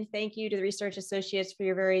came in. Thank you to the research associates for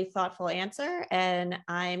your very thoughtful answer. And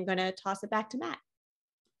I'm going to toss it back to Matt.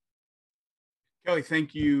 Kelly,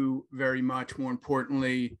 thank you very much. More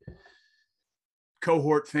importantly,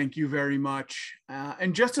 cohort, thank you very much.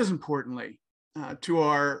 And just as importantly, to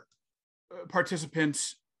our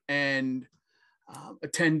participants and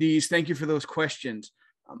attendees, thank you for those questions.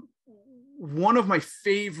 One of my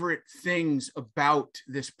favorite things about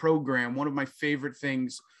this program, one of my favorite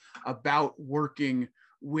things about working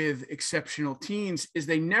with exceptional teens is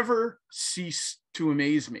they never cease to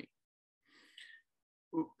amaze me.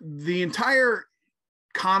 The entire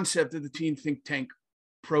concept of the Teen Think Tank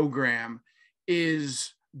program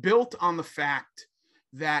is built on the fact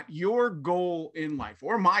that your goal in life,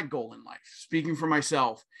 or my goal in life, speaking for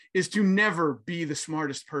myself, is to never be the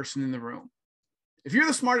smartest person in the room. If you're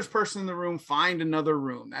the smartest person in the room, find another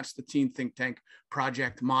room. That's the Teen Think Tank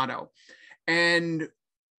Project motto. And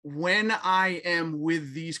when I am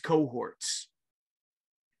with these cohorts,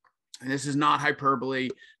 and this is not hyperbole,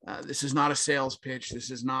 this is not a sales pitch,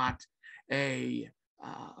 this is not an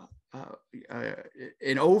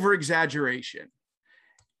over-exaggeration,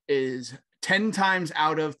 is 10 times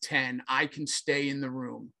out of 10, I can stay in the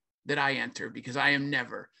room that I enter, because I am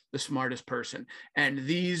never the smartest person. And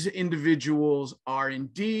these individuals are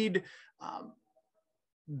indeed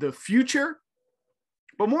the future,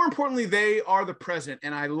 but more importantly, they are the present.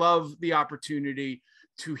 And I love the opportunity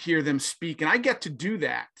to hear them speak. And I get to do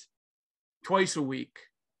that twice a week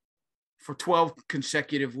for 12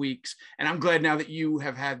 consecutive weeks. And I'm glad now that you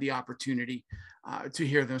have had the opportunity to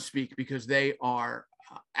hear them speak, because they are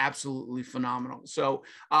absolutely phenomenal. So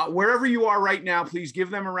wherever you are right now, please give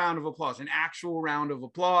them a round of applause, an actual round of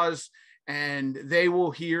applause, and they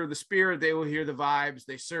will hear the spirit, they will hear the vibes.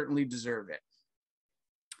 They certainly deserve it.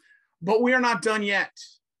 But we are not done yet.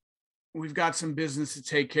 We've got some business to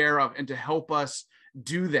take care of, and to help us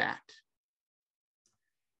do that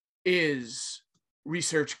is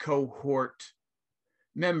research cohort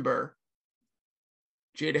member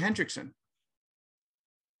Jayda Hendrickson.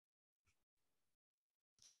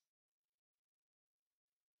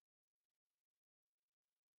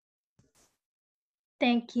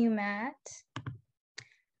 Thank you, Matt.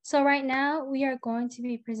 So right now we are going to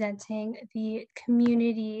be presenting the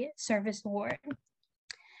Community Service Award.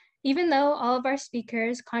 Even though all of our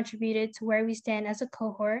speakers contributed to where we stand as a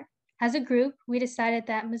cohort, as a group, we decided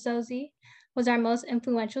that Mizozi was our most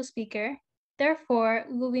influential speaker. Therefore,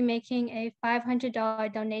 we will be making a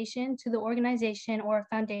 $500 donation to the organization or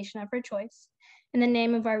foundation of her choice in the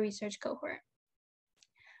name of our research cohort.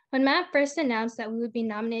 When Matt first announced that we would be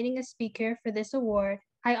nominating a speaker for this award,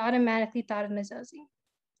 I automatically thought of Mizozi.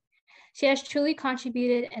 She has truly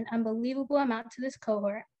contributed an unbelievable amount to this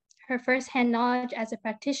cohort. Her firsthand knowledge as a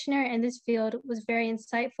practitioner in this field was very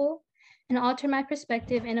insightful and altered my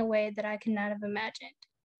perspective in a way that I could not have imagined.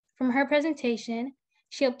 From her presentation,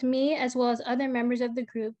 she helped me, as well as other members of the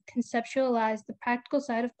group, conceptualize the practical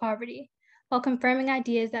side of poverty while confirming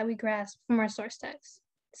ideas that we grasped from our source text.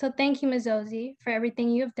 So thank you, Mizozi, for everything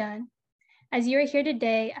you have done. As you are here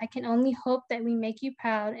today, I can only hope that we make you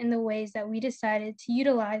proud in the ways that we decided to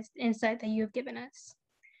utilize the insight that you have given us.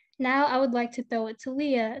 Now I would like to throw it to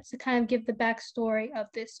Leah to kind of give the backstory of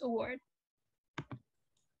this award.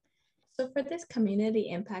 So for this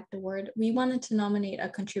Community Impact Award, we wanted to nominate a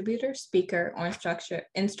contributor, speaker, or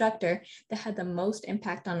instructor that had the most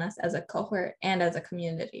impact on us as a cohort and as a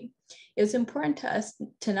community. It was important to us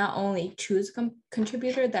to not only choose a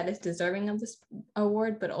contributor that is deserving of this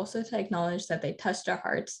award, but also to acknowledge that they touched our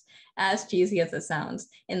hearts, as cheesy as it sounds,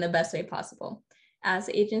 in the best way possible. As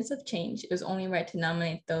agents of change, it was only right to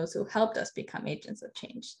nominate those who helped us become agents of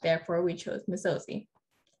change. Therefore, we chose Mizozi.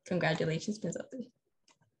 Congratulations, Mizozi.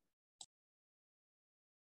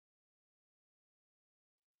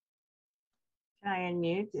 Can I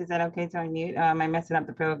unmute? Is that okay to unmute? Am I messing up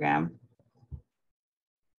the program?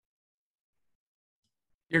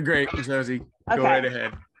 You're great, Mizozi. Okay. Go right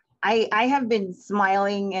ahead. I have been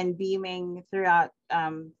smiling and beaming throughout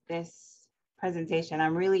this presentation.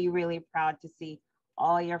 I'm really, really proud to see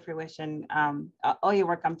all your fruition, all your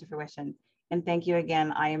work come to fruition. And thank you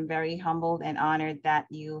again. I am very humbled and honored that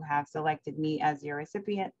you have selected me as your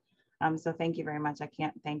recipient. So thank you very much. I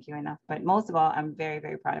can't thank you enough. But most of all, I'm very,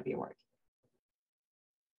 very proud of your work.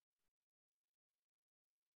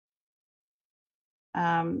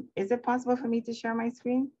 Is it possible for me to share my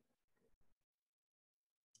screen?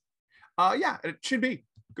 Yeah, it should be.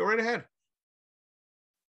 Go right ahead.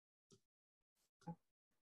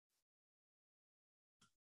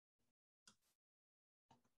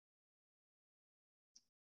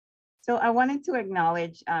 So I wanted to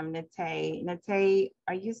acknowledge Nate. Nate,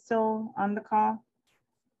 are you still on the call?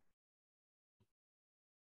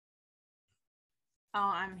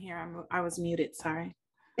 Oh, I'm here. I was muted, sorry.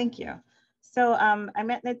 Thank you. So I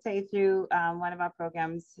met Nate through one of our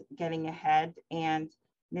programs, Getting Ahead, and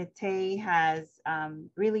Nate has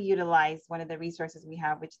really utilized one of the resources we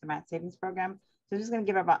have, which is the Math Savings Program. So I'm just going to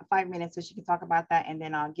give her about 5 minutes so she can talk about that, and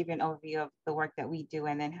then I'll give you an overview of the work that we do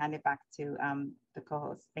and then hand it back to the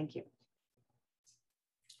co-host. Thank you.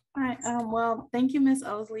 All right. Well, thank you, Ms.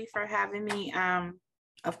 Osley, for having me.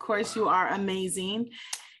 Of course, you are amazing,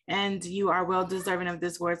 and you are well deserving of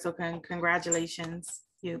this award. So congratulations.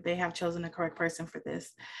 They have chosen the correct person for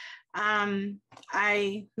this.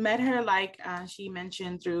 I met her, like she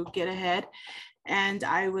mentioned, through Get Ahead, and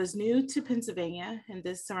I was new to Pennsylvania and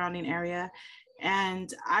this surrounding area.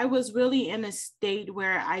 And I was really in a state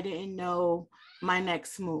where I didn't know my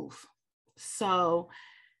next move. So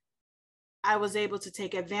I was able to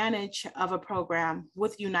take advantage of a program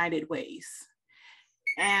with United Ways.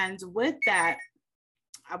 And with that,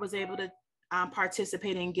 I was able to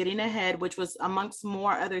participate in Getting Ahead, which was amongst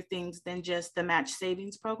more other things than just the Match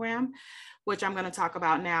Savings Program, which I'm going to talk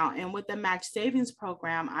about now. And with the Match Savings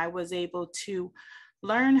Program, I was able to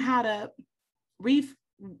learn how to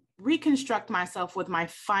reconstruct myself with my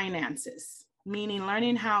finances, meaning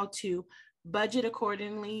learning how to budget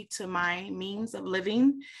accordingly to my means of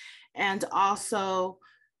living, and also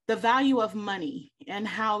the value of money and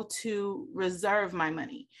how to reserve my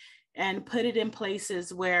money and put it in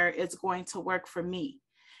places where it's going to work for me.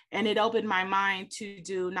 And it opened my mind to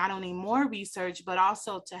do not only more research, but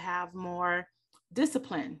also to have more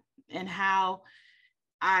discipline in how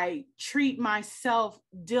I treat myself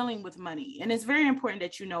dealing with money. And it's very important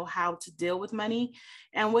that you know how to deal with money.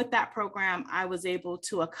 And with that program, I was able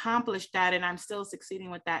to accomplish that. And I'm still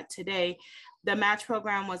succeeding with that today. The match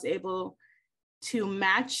program was able to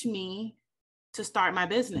match me to start my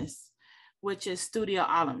business, which is Studio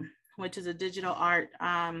Alam, which is a digital art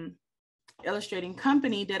illustrating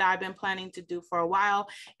company that I've been planning to do for a while.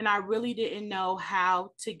 And I really didn't know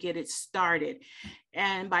how to get it started.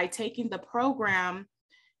 And by taking the program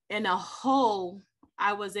in a whole,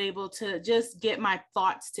 I was able to just get my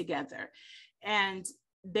thoughts together. And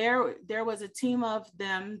there was a team of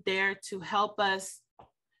them there to help us.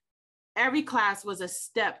 Every class was a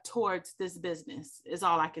step towards this business, is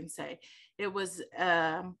all I can say. It was,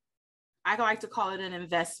 I like to call it an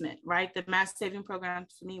investment, right? The mass saving program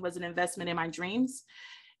for me was an investment in my dreams.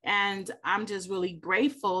 And I'm just really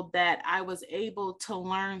grateful that I was able to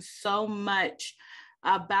learn so much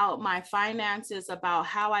about my finances, about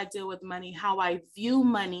how I deal with money, how I view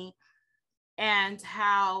money, and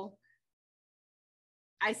how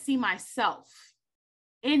I see myself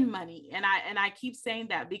in money. And I keep saying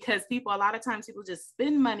that because a lot of times people just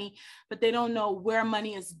spend money, but they don't know where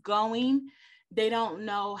money is going. They don't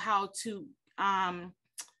know how to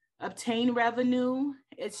obtain revenue.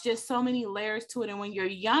 It's just so many layers to it. And when you're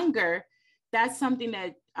younger, that's something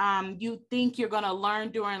that you think you're going to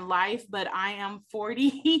learn during life, but I am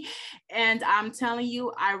 40 and I'm telling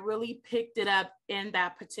you, I really picked it up in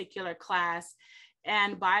that particular class.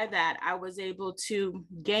 And by that, I was able to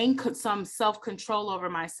gain some self-control over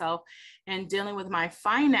myself and dealing with my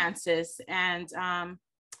finances, and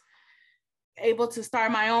able to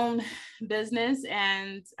start my own business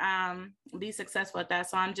and be successful at that.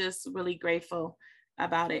 So I'm just really grateful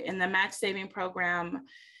about it. And the match saving program,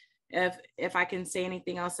 if I can say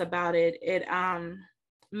anything else about it, it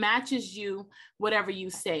matches you whatever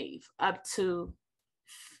you save up to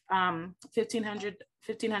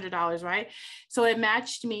 $1,500, right? So it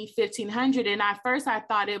matched me $1,500. And at first I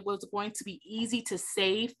thought it was going to be easy to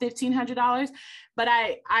save $1,500, but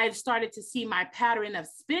I started to see my pattern of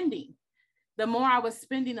spending. The more I was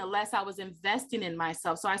spending, the less I was investing in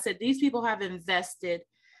myself. So I said, these people have invested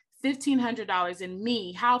 $1,500 in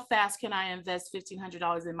me. How fast can I invest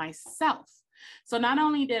 $1,500 in myself? So not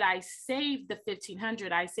only did I save the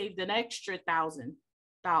 $1,500, I saved an extra $1,000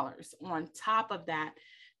 on top of that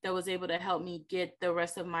was able to help me get the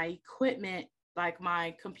rest of my equipment, like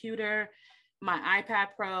my computer, my iPad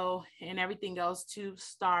Pro, and everything else to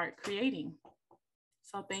start creating.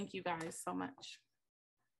 So thank you guys so much.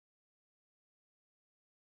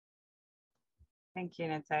 Thank you,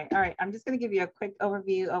 Desai. All right, I'm just going to give you a quick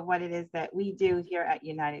overview of what it is that we do here at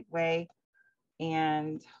United Way,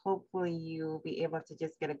 and hopefully you'll be able to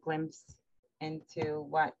just get a glimpse into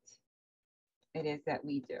what it is that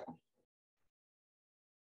we do.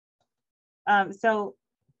 So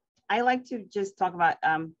I like to just talk about,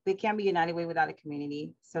 we can't be United Way without a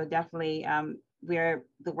community. So definitely the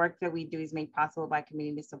work that we do is made possible by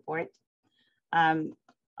community support.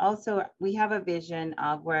 Also, we have a vision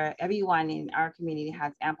of where everyone in our community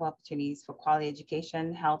has ample opportunities for quality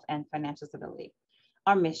education, health, and financial stability.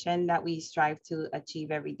 Our mission that we strive to achieve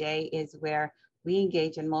every day is where we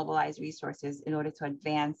engage and mobilize resources in order to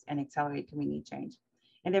advance and accelerate community change.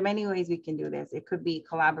 And there are many ways we can do this. It could be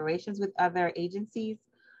collaborations with other agencies,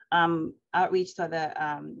 outreach to other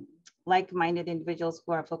like-minded individuals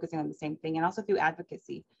who are focusing on the same thing, and also through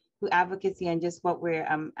advocacy and just what we're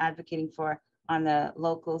advocating for on the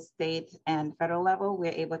local, state, and federal level.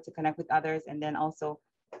 We're able to connect with others and then also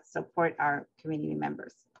support our community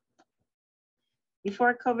members.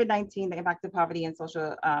 Before COVID-19, the impact of poverty and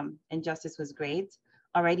social injustice was great.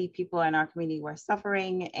 Already people in our community were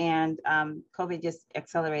suffering, and COVID just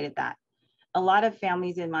accelerated that. A lot of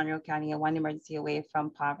families in Monroe County are one emergency away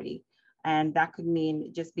from poverty. And that could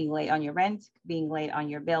mean just being late on your rent, being late on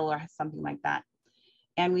your bill, or something like that.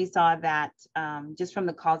 And we saw that just from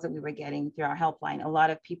the calls that we were getting through our helpline, a lot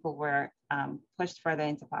of people were pushed further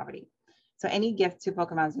into poverty. So any gift to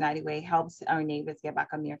Pocahontas United Way helps our neighbors get back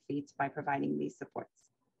on their feet by providing these supports.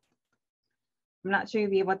 I'm not sure you'll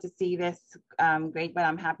be able to see this great, but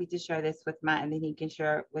I'm happy to share this with Matt, and then he can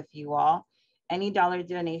share it with you all. Any dollar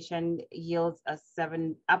donation yields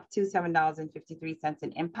up to $7.53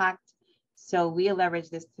 in impact. So we leverage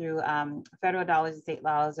this through federal dollars and state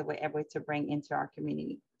laws that we're able to bring into our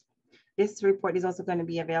community. This report is also going to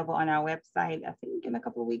be available on our website, I think in a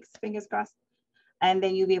couple of weeks, fingers crossed. And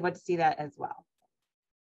then you'll be able to see that as well.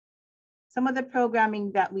 Some of the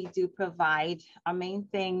programming that we do provide, our main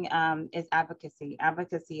thing is advocacy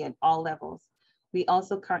at all levels. We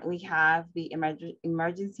also currently have the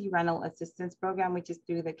Emergency Rental Assistance Program, which is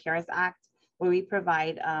through the CARES Act, where we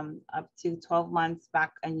provide up to 12 months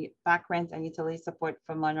back rent and utility support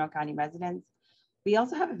for Monroe County residents. We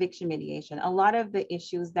also have eviction mediation. A lot of the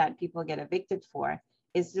issues that people get evicted for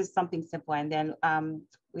is just something simple. And then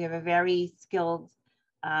we have a very skilled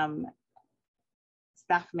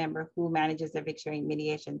staff member who manages eviction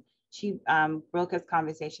mediation. She brokers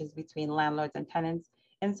conversations between landlords and tenants.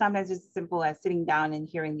 And sometimes it's as simple as sitting down and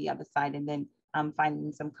hearing the other side and then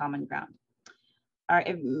finding some common ground. Our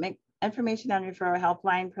information and referral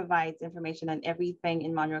helpline provides information on everything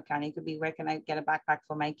in Monroe County. It could be, where can I get a backpack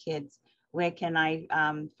for my kids? Where can I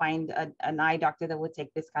find an eye doctor that would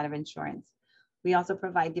take this kind of insurance? We also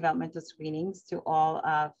provide developmental screenings to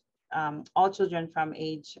all children from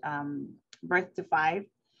age birth to 5,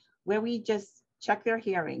 where we just check their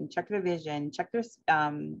hearing, check their vision, check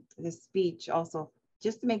their speech also,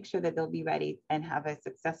 just to make sure that they'll be ready and have a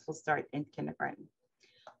successful start in kindergarten.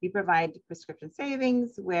 We provide prescription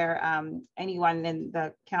savings, where anyone in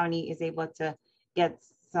the county is able to get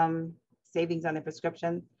some savings on their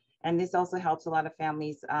prescription. And this also helps a lot of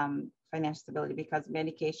families' financial stability, because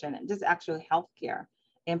medication and just actual healthcare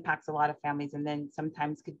impacts a lot of families, and then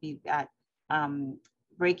sometimes could be at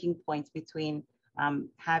breaking points between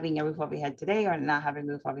having a roof over your head today or not having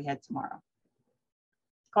a roof over your head tomorrow.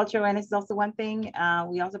 Cultural awareness is also one thing.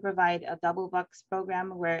 We also provide a double bucks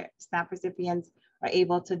program where SNAP recipients are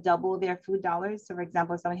able to double their food dollars. So for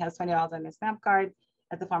example, if someone has $20 on their SNAP card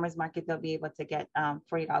at the farmer's market, they'll be able to get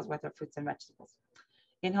 $40 worth of fruits and vegetables.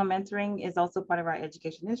 In-home mentoring is also part of our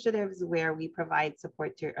education initiatives, where we provide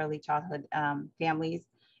support to early childhood families,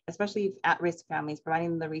 especially at-risk families,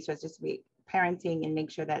 providing them the resources to be parenting and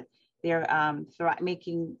make sure that they're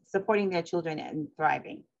supporting their children and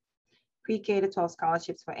thriving. Pre-K to 12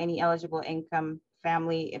 scholarships for any eligible income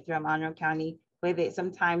family if they're in Monroe County, where they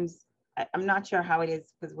sometimes, I'm not sure how it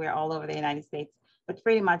is because we're all over the United States, but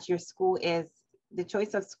pretty much your school is, the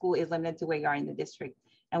choice of school is limited to where you are in the district.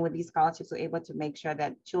 And with these scholarships, we're able to make sure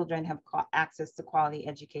that children have access to quality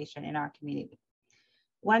education in our community.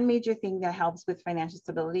 One major thing that helps with financial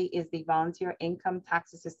stability is the Volunteer Income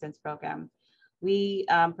Tax Assistance Program. We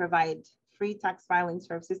provide free tax filing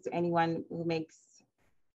services to anyone who makes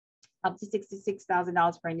up to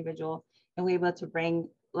 $66,000 per individual. And we're able to bring,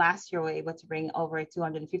 last year, we were able to bring over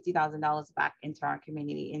 $250,000 back into our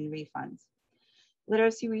community in refunds.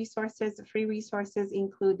 Literacy resources, free resources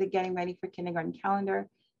include the Getting Ready for Kindergarten calendar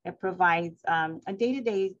that provides a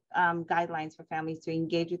day-to-day guidelines for families to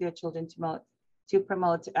engage with their children to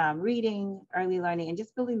promote reading, early learning, and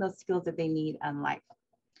just building those skills that they need in life.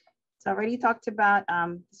 So I already talked about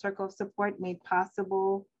the circle of support made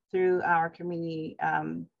possible through our community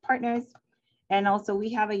partners. And also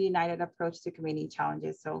we have a united approach to community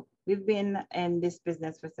challenges. So we've been in this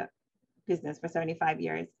business for 75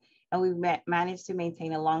 years. And we've managed to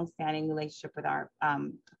maintain a long-standing relationship with our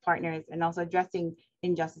partners, and also addressing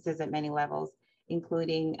injustices at many levels,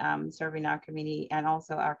 including serving our community and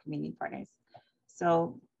also our community partners.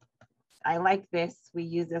 So I like this. We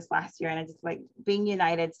used this last year, and I just like being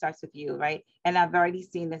united starts with you, right? And I've already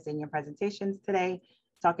seen this in your presentations today,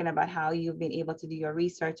 talking about how you've been able to do your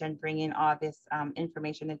research and bring in all this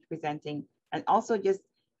information and presenting, and also just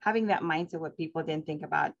having that mindset what people didn't think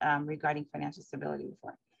about regarding financial stability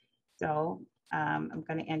before. So I'm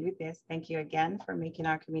going to end with this. Thank you again for making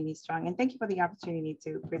our community strong, and thank you for the opportunity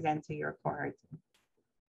to present to your cohort.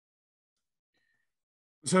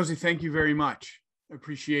 Susie, thank you very much. I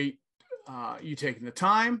appreciate you taking the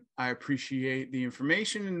time. I appreciate the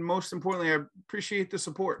information, and most importantly, I appreciate the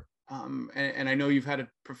support. And I know you've had a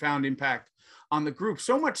profound impact on the group,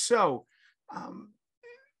 so much so.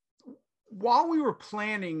 While we were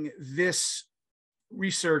planning this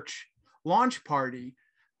research launch party,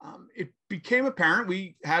 it became apparent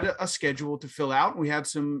we had a schedule to fill out. We had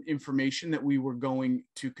some information that we were going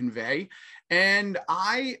to convey. And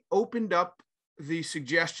I opened up the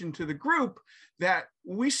suggestion to the group that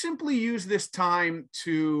we simply use this time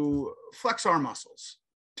to flex our muscles,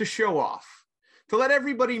 to show off, to let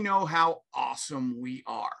everybody know how awesome we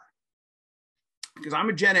are. Because I'm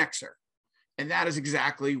a Gen Xer, and that is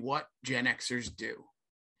exactly what Gen Xers do.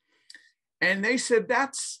 And they said,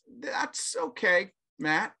 that's okay,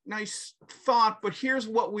 Matt, nice thought, but here's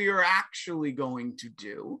what we are actually going to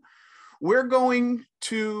do. we're going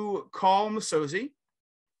to call Masozi,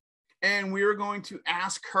 and we're going to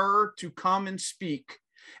ask her to come and speak.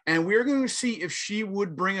 And we're going to see if she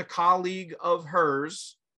would bring a colleague of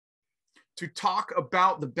hers to talk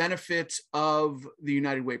about the benefits of the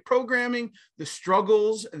United Way programming, the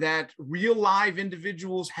struggles that real live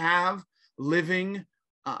individuals have living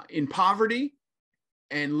in poverty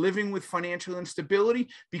and living with financial instability,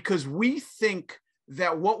 because we think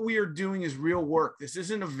that what we are doing is real work. This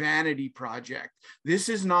isn't a vanity project. This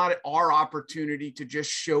is not our opportunity to just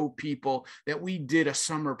show people that we did a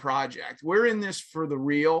summer project. We're in this for the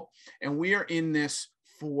real, and we are in this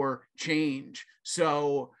for change.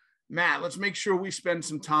 So Matt, let's make sure we spend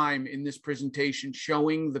some time in this presentation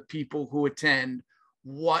showing the people who attend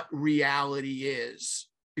what reality is,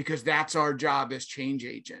 because that's our job as change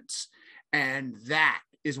agents. And that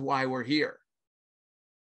is why we're here.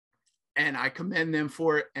 And I commend them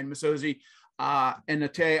for it. And Masozi and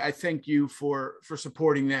Nate, I thank you for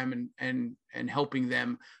supporting them and helping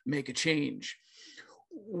them make a change.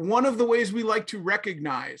 One of the ways we like to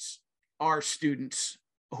recognize our students,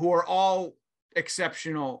 who are all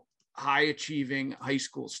exceptional, high achieving high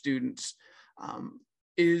school students,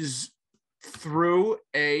 is through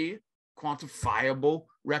a quantifiable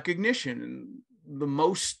recognition. And the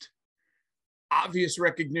most obvious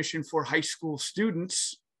recognition for high school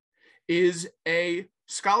students is a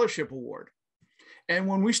scholarship award. And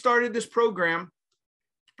when we started this program,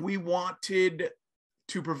 we wanted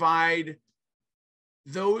to provide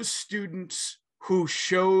those students who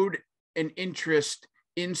showed an interest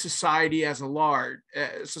in society as large,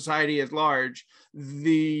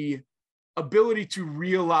 the ability to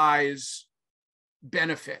realize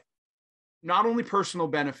benefit, not only personal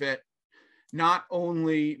benefit, not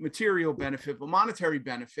only material benefit, but monetary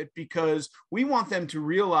benefit, because we want them to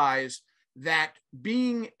realize that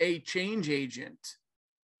being a change agent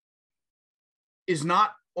is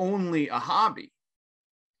not only a hobby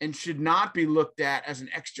and should not be looked at as an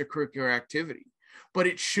extracurricular activity, but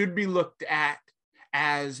it should be looked at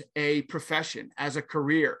as a profession, as a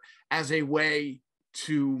career, as a way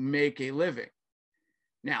to make a living.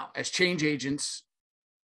 Now, as change agents,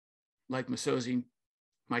 like Masozi,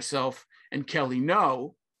 myself, and Kelly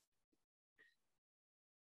know,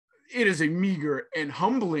 it is a meager and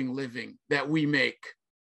humbling living that we make,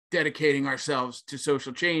 dedicating ourselves to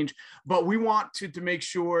social change. But we want to make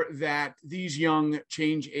sure that these young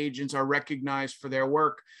change agents are recognized for their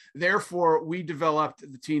work. Therefore, we developed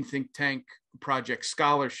the Teen Think Tank Project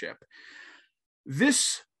Scholarship.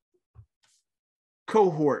 This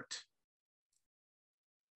cohort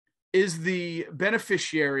is the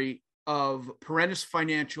beneficiary of Perennis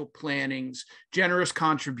Financial Planning's generous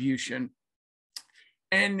contribution.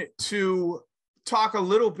 And to talk a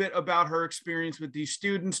little bit about her experience with these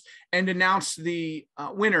students and announce the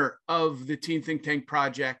winner of the Teen Think Tank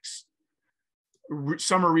Project's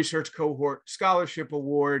Summer Research Cohort Scholarship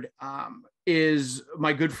Award is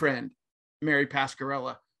my good friend, Mary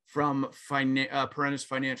Pascarella from Perennis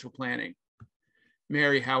Financial Planning.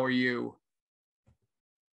 Mary, how are you?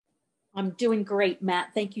 I'm doing great, Matt.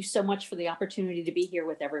 Thank you so much for the opportunity to be here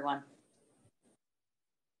with everyone.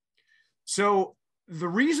 So the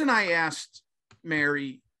reason I asked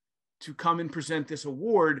Mary to come and present this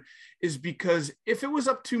award is because if it was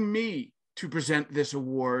up to me to present this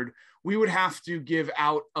award, we would have to give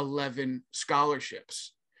out 11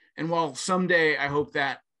 scholarships. And while someday I hope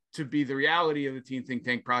that to be the reality of the Teen Think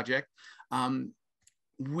Tank Project,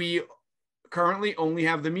 we currently only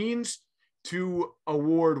have the means to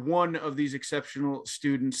award one of these exceptional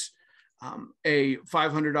students a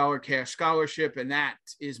 $500 cash scholarship, and that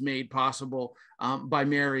is made possible by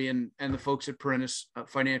Mary and the folks at Perennis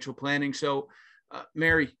Financial Planning. So,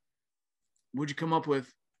 Mary, what'd you come up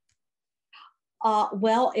with?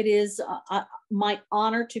 Well, it is my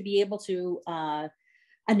honor to be able to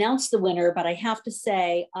announce the winner, but I have to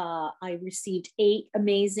say I received 8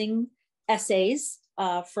 amazing essays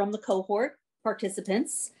from the cohort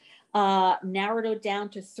participants. Narrowed it down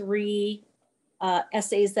to 3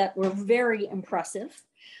 essays that were very impressive.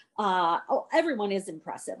 Everyone is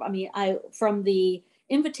impressive. I mean, from the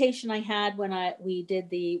invitation I had when we did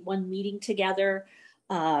the one meeting together,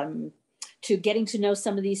 to getting to know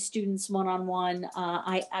some of these students one-on-one,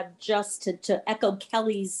 I've just to echo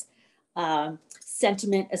Kelly's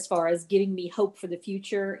sentiment as far as giving me hope for the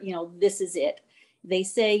future. You know, this is it. They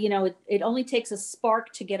say, you know, it only takes a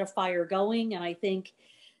spark to get a fire going, and I think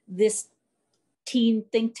this Teen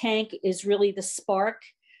Think Tank is really the spark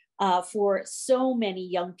for so many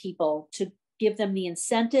young people, to give them the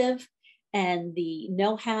incentive and the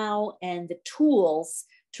know-how and the tools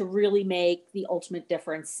to really make the ultimate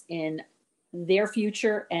difference in their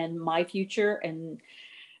future and my future and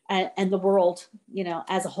the world,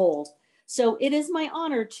 as a whole. So it is my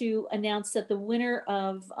honor to announce that the winner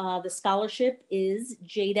of the scholarship is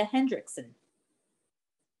Jayda Hendrickson.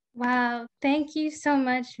 Wow, thank you so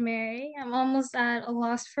much, Mary. I'm almost at a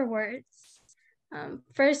loss for words.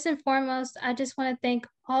 First and foremost, I just want to thank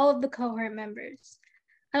all of the cohort members.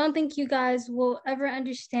 I don't think you guys will ever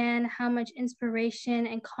understand how much inspiration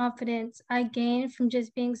and confidence I gained from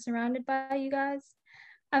just being surrounded by you guys.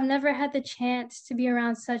 I've never had the chance to be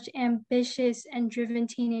around such ambitious and driven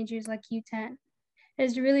teenagers like you 10. It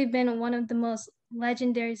has really been one of the most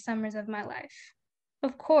legendary summers of my life.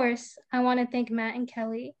 Of course, I want to thank Matt and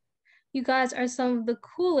Kelly. You guys are some of the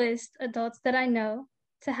coolest adults that I know.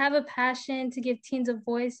 To have a passion to give teens a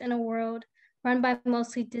voice in a world run by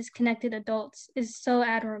mostly disconnected adults is so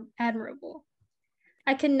admirable.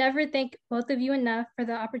 I can never thank both of you enough for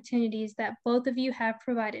the opportunities that both of you have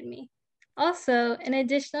provided me. Also, an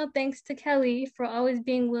additional thanks to Kelly for always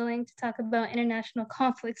being willing to talk about international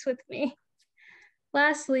conflicts with me.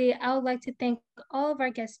 Lastly, I would like to thank all of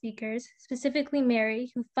our guest speakers, specifically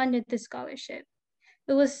Mary, who funded this scholarship.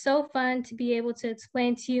 It was so fun to be able to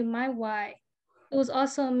explain to you my why. It was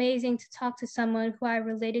also amazing to talk to someone who I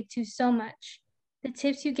related to so much. The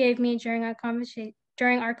tips you gave me during our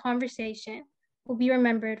conversation will be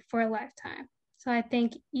remembered for a lifetime. So I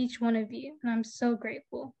thank each one of you, and I'm so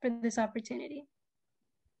grateful for this opportunity.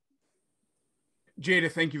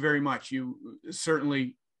 Jayda, thank you very much. You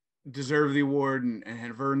certainly deserve the award and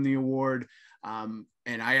have earned the award. And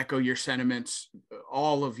I echo your sentiments.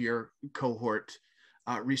 All of your cohort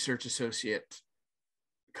research associate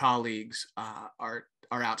colleagues are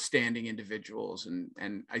outstanding individuals,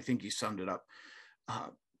 and I think you summed it up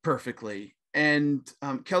perfectly. And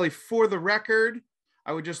Kelly, for the record,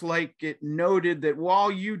 I would just like it noted that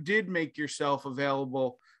while you did make yourself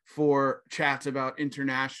available for chats about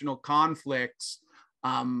international conflicts,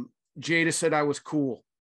 Jayda said I was cool.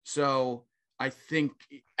 So I think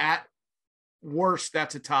at worst,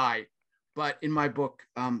 that's a tie. But in my book,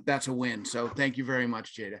 that's a win. So thank you very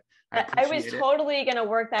much, Jayda. I was totally going to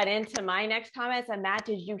work that into my next comments. And Matt,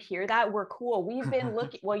 did you hear that? We're cool. We've been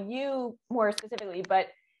looking, well, you more specifically, but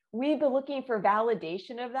we've been looking for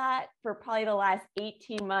validation of that for probably the last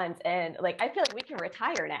 18 months. And I feel like we can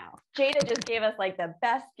retire now. Jayda just gave us the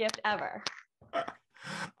best gift ever.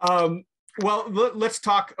 Well, let's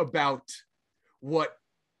talk about what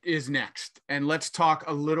is next. And let's talk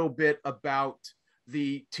a little bit about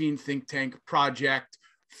the Teen Think Tank project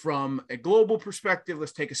from a global perspective.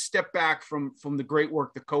 Let's take a step back from the great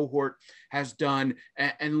work the cohort has done,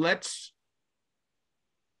 and let's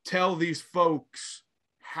tell these folks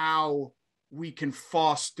how we can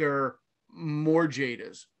foster more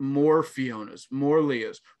Jaydas, more Fionas, more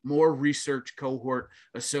Leahs, more research cohort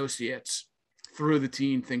associates through the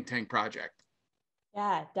Teen Think Tank project.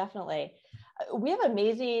 Yeah, definitely. We have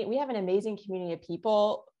an amazing community of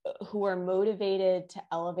people who are motivated to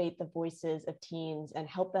elevate the voices of teens and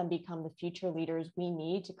help them become the future leaders we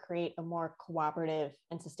need to create a more cooperative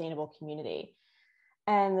and sustainable community.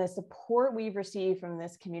 And the support we've received from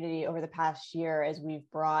this community over the past year as we've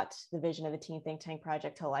brought the vision of the Teen Think Tank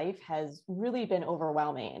project to life has really been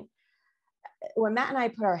overwhelming. When Matt and I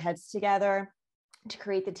put our heads together to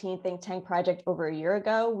create the Teen Think Tank project over a year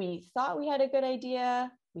ago, we thought we had a good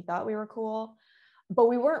idea. We thought we were cool, but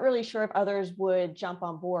we weren't really sure if others would jump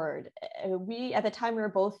on board. At the time, we were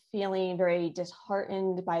both feeling very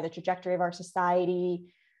disheartened by the trajectory of our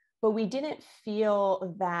society, but we didn't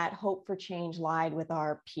feel that hope for change lied with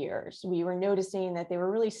our peers. We were noticing that they were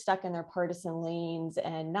really stuck in their partisan lanes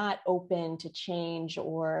and not open to change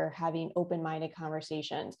or having open-minded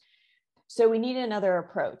conversations. So we needed another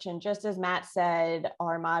approach. And just as Matt said,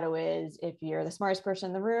 our motto is, if you're the smartest person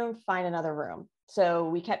in the room, find another room. So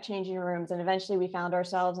we kept changing rooms, and eventually we found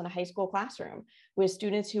ourselves in a high school classroom with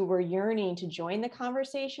students who were yearning to join the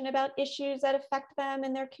conversation about issues that affect them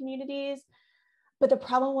in their communities. But the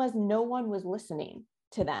problem was no one was listening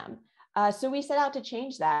to them. So we set out to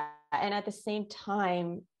change that, and at the same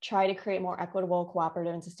time, try to create more equitable,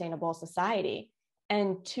 cooperative, and sustainable society.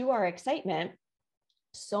 And to our excitement,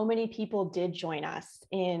 so many people did join us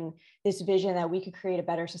in this vision that we could create a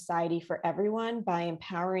better society for everyone by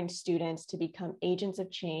empowering students to become agents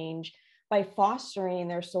of change, by fostering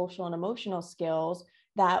their social and emotional skills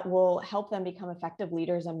that will help them become effective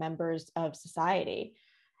leaders and members of society.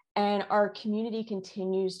 And our community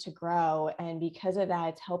continues to grow. And because of that,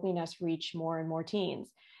 it's helping us reach more and more teens.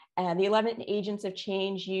 And the 11 agents of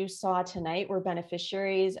change you saw tonight were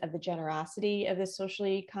beneficiaries of the generosity of this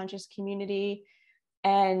socially conscious community.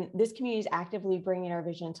 And this community is actively bringing our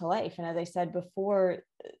vision to life. And as I said before,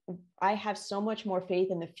 I have so much more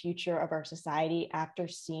faith in the future of our society after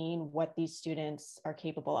seeing what these students are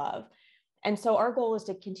capable of. And so our goal is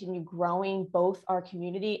to continue growing both our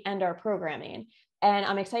community and our programming. And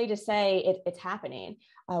I'm excited to say it's happening.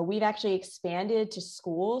 We've actually expanded to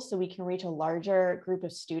schools so we can reach a larger group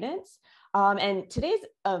of students. And today's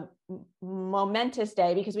a momentous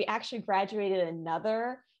day because we actually graduated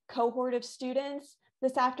another cohort of students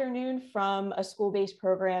this afternoon from a school-based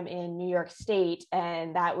program in New York State.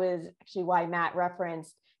 And that was actually why Matt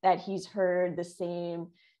referenced that he's heard the same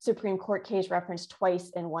Supreme Court case referenced twice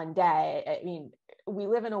in one day. I mean, we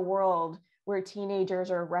live in a world where teenagers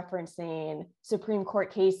are referencing Supreme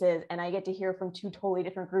Court cases, and I get to hear from two totally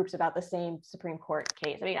different groups about the same Supreme Court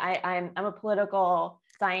case. I mean, I'm a political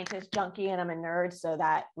scientist junkie and I'm a nerd, so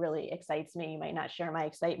that really excites me. You might not share my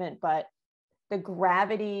excitement, but the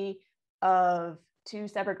gravity of two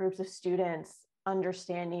separate groups of students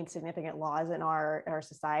understanding significant laws in our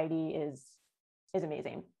society is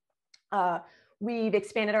amazing. We've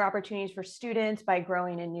expanded our opportunities for students by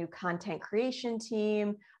growing a new content creation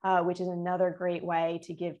team, which is another great way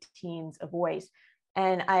to give teens a voice.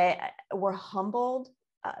 And we're humbled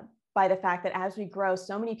by the fact that as we grow,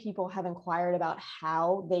 so many people have inquired about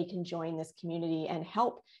how they can join this community and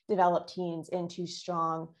help develop teens into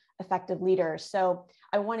strong, effective leaders. So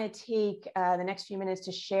I want to take the next few minutes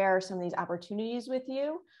to share some of these opportunities with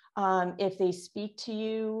you. If they speak to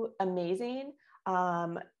you, amazing.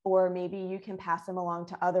 Or maybe you can pass them along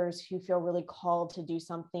to others who feel really called to do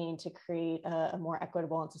something to create a more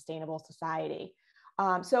equitable and sustainable society.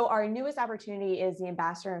 So our newest opportunity is the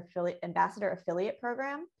Ambassador Affiliate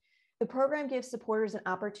Program. The program gives supporters an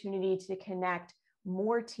opportunity to connect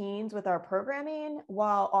more teens with our programming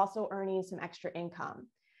while also earning some extra income.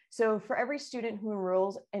 So for every student who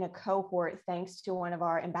enrolls in a cohort, thanks to one of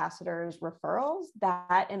our ambassadors' referrals,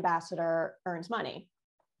 that ambassador earns money.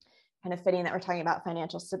 Kind of fitting that we're talking about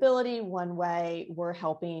financial stability. One way we're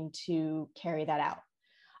helping to carry that out.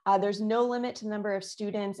 There's no limit to the number of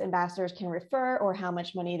students ambassadors can refer or how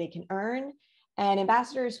much money they can earn. And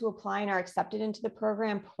ambassadors who apply and are accepted into the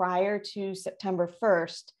program prior to September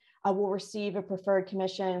 1st will receive a preferred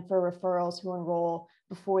commission for referrals who enroll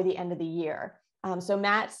before the end of the year. So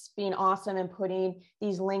Matt's being awesome and putting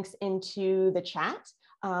these links into the chat.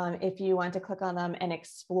 If you want to click on them and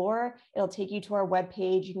explore, it'll take you to our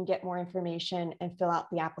webpage. You can get more information and fill out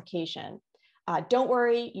the application. Don't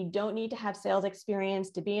worry, you don't need to have sales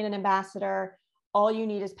experience to be an ambassador. All you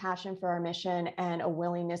need is passion for our mission and a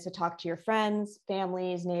willingness to talk to your friends,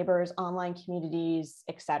 families, neighbors, online communities,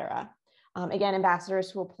 etc. Again, ambassadors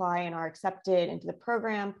who apply and are accepted into the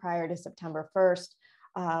program prior to September 1st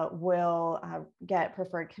will get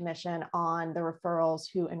preferred commission on the referrals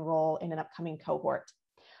who enroll in an upcoming cohort.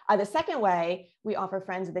 The second way we offer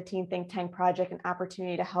friends of the Teen Think Tank Project an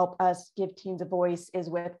opportunity to help us give teens a voice is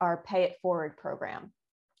with our Pay It Forward program.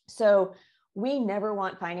 So we never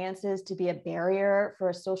want finances to be a barrier for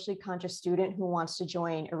a socially conscious student who wants to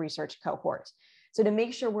join a research cohort. So to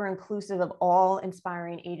make sure we're inclusive of all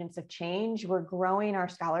inspiring agents of change, we're growing our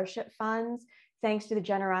scholarship funds thanks to the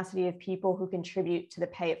generosity of people who contribute to the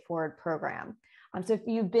Pay It Forward program. So if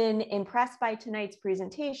you've been impressed by tonight's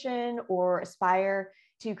presentation or aspire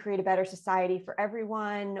to create a better society for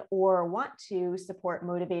everyone or want to support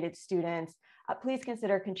motivated students, please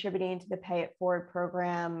consider contributing to the Pay It Forward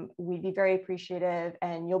program. We'd be very appreciative,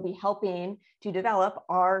 and you'll be helping to develop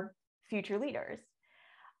our future leaders.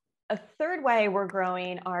 A third way we're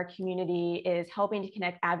growing our community is helping to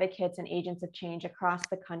connect advocates and agents of change across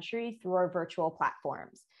the country through our virtual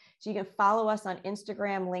platforms. So you can follow us on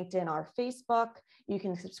Instagram, LinkedIn, or Facebook. You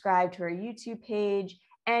can subscribe to our YouTube page.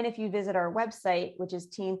 And if you visit our website, which is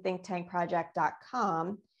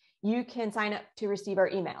teenthinktankproject.com, you can sign up to receive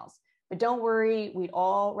our emails. But don't worry, we'd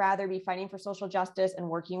all rather be fighting for social justice and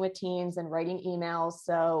working with teens than writing emails.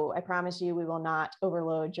 So I promise you, we will not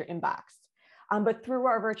overload your inbox. But through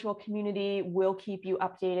our virtual community, we'll keep you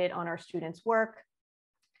updated on our students' work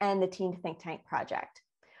and the Teen Think Tank Project.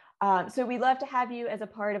 So we'd love to have you as a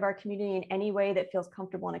part of our community in any way that feels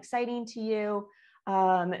comfortable and exciting to you.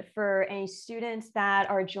 For any students that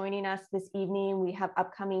are joining us this evening, we have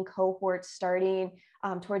upcoming cohorts starting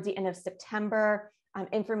towards the end of September.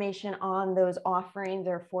 Information on those offerings,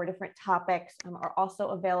 there are 4 different topics, are also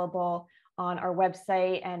available on our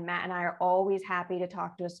website, and Matt and I are always happy to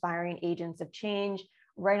talk to aspiring agents of change.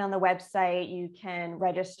 Right on the website, you can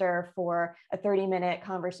register for a 30-minute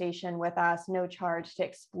conversation with us, no charge, to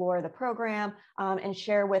explore the program and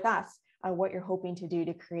share with us what you're hoping to do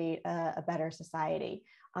to create a better society.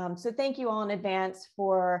 So thank you all in advance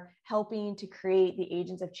for helping to create the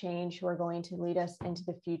agents of change who are going to lead us into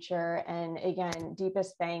the future. And again,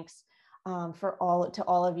 deepest thanks to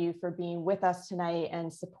all of you for being with us tonight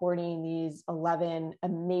and supporting these 11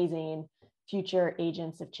 amazing future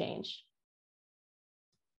agents of change.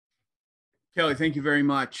 Kelly, thank you very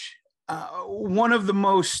much. One of the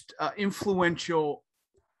most influential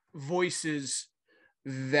voices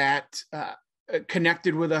that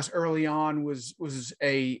connected with us early on was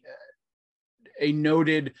a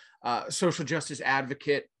noted social justice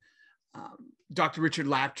advocate, Dr. Richard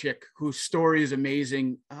Lapchick, whose story is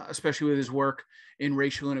amazing, especially with his work in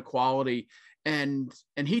racial inequality. And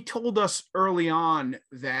he told us early on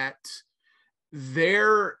that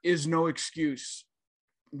there is no excuse.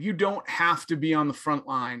 You don't have to be on the front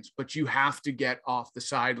lines, but you have to get off the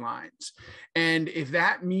sidelines. And if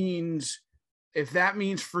that means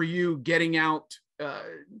for you getting out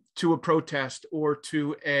to a protest or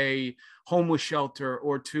to a homeless shelter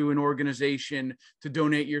or to an organization to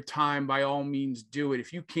donate your time, by all means do it.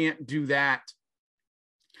 If you can't do that,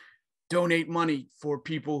 donate money for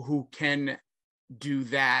people who can do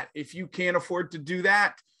that. If you can't afford to do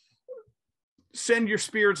that, send your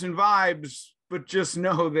spirits and vibes, but just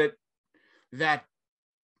know that that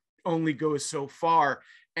only goes so far.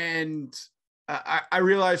 And I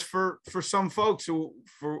realize for some folks who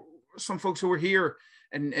were here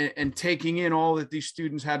and taking in all that these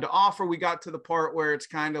students had to offer, we got to the part where it's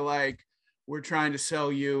kind of like we're trying to sell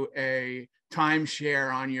you a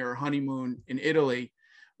timeshare on your honeymoon in Italy.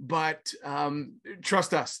 But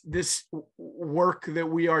trust us, this work that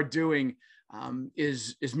we are doing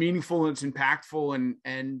is meaningful and it's impactful,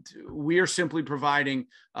 and we are simply providing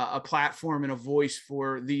a platform and a voice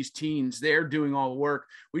for these teens. They're doing all the work.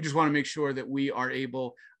 We just want to make sure that we are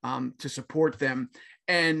able to support them.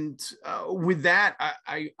 And with that,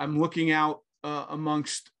 I'm looking out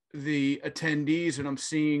amongst the attendees, and I'm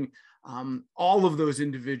seeing all of those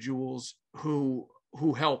individuals who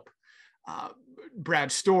help.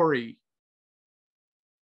 Brad Story.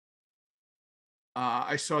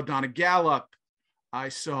 I saw Donna Gallup. I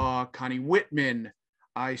saw Connie Whitman.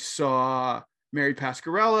 I saw Mary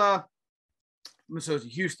Pascarella, Misozi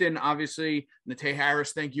Houston, obviously, Natay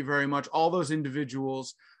Harris. Thank you very much. All those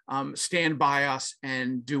individuals stand by us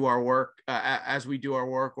and do our work as we do our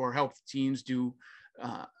work, or help the teens do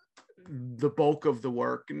the bulk of the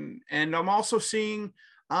work. And I'm also seeing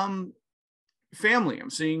family. I'm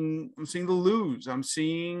seeing the Lous. I'm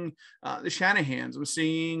seeing the Shanahans. I'm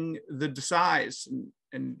seeing the Desais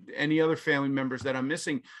and any other family members that I'm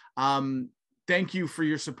missing. Thank you for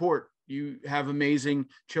your support. You have amazing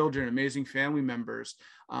children, amazing family members,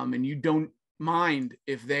 and you don't mind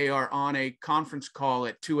if they are on a conference call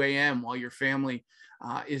at 2 a.m. while your family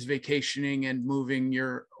is vacationing and moving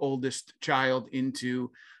your oldest child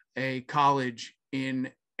into a college in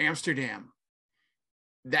Amsterdam.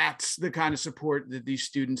 That's the kind of support that these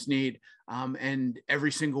students need, and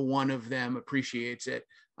every single one of them appreciates it,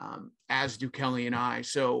 as do Kelly and I.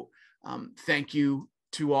 So thank you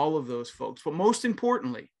to all of those folks. But most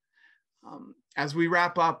importantly, as we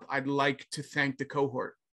wrap up, I'd like to thank the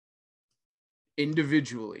cohort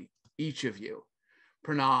individually, each of you: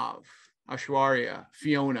 Pranav, Aishwarya,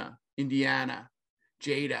 Fiona, Indiana,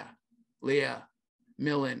 Jayda, Leah,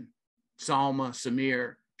 Milan, Salma,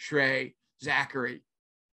 Samir, Shrey, Zachery.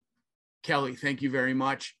 Kelly, thank you very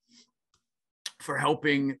much for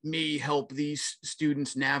helping me help these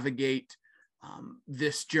students navigate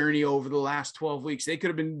this journey over the last 12 weeks. They could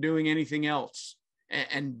have been doing anything else.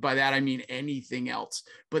 And by that, I mean anything else,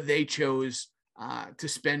 but they chose to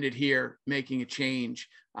spend it here making a change,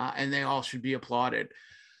 and they all should be applauded.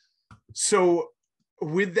 So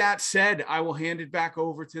with that said, I will hand it back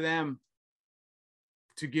over to them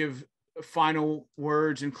to give final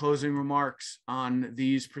words and closing remarks on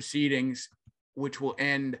these proceedings, which will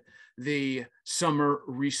end the summer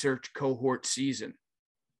research cohort season.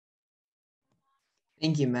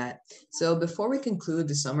 Thank you, Matt. So before we conclude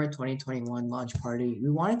the summer 2021 launch party, we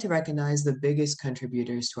wanted to recognize the biggest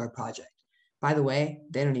contributors to our project. By the way,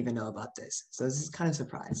 they don't even know about this, so this is kind of a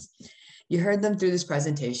surprise. You heard them through this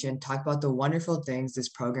presentation talk about the wonderful things this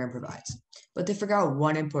program provides, but they forgot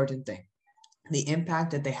one important thing: the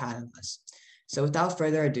impact that they had on us. So without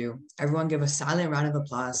further ado, everyone give a silent round of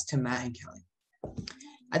applause to Matt and Kelly.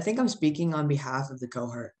 I think I'm speaking on behalf of the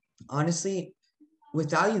cohort. Honestly,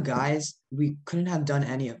 without you guys, we couldn't have done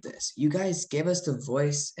any of this. You guys gave us the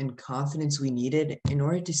voice and confidence we needed in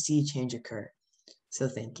order to see change occur. So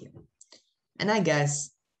thank you. And I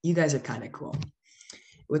guess you guys are kind of cool.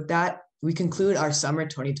 With that, we conclude our summer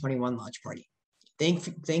 2021 launch party.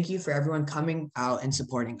 Thank you for everyone coming out and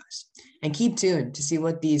supporting us. And keep tuned to see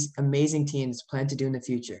what these amazing teens plan to do in the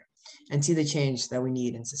future and see the change that we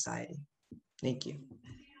need in society. Thank you.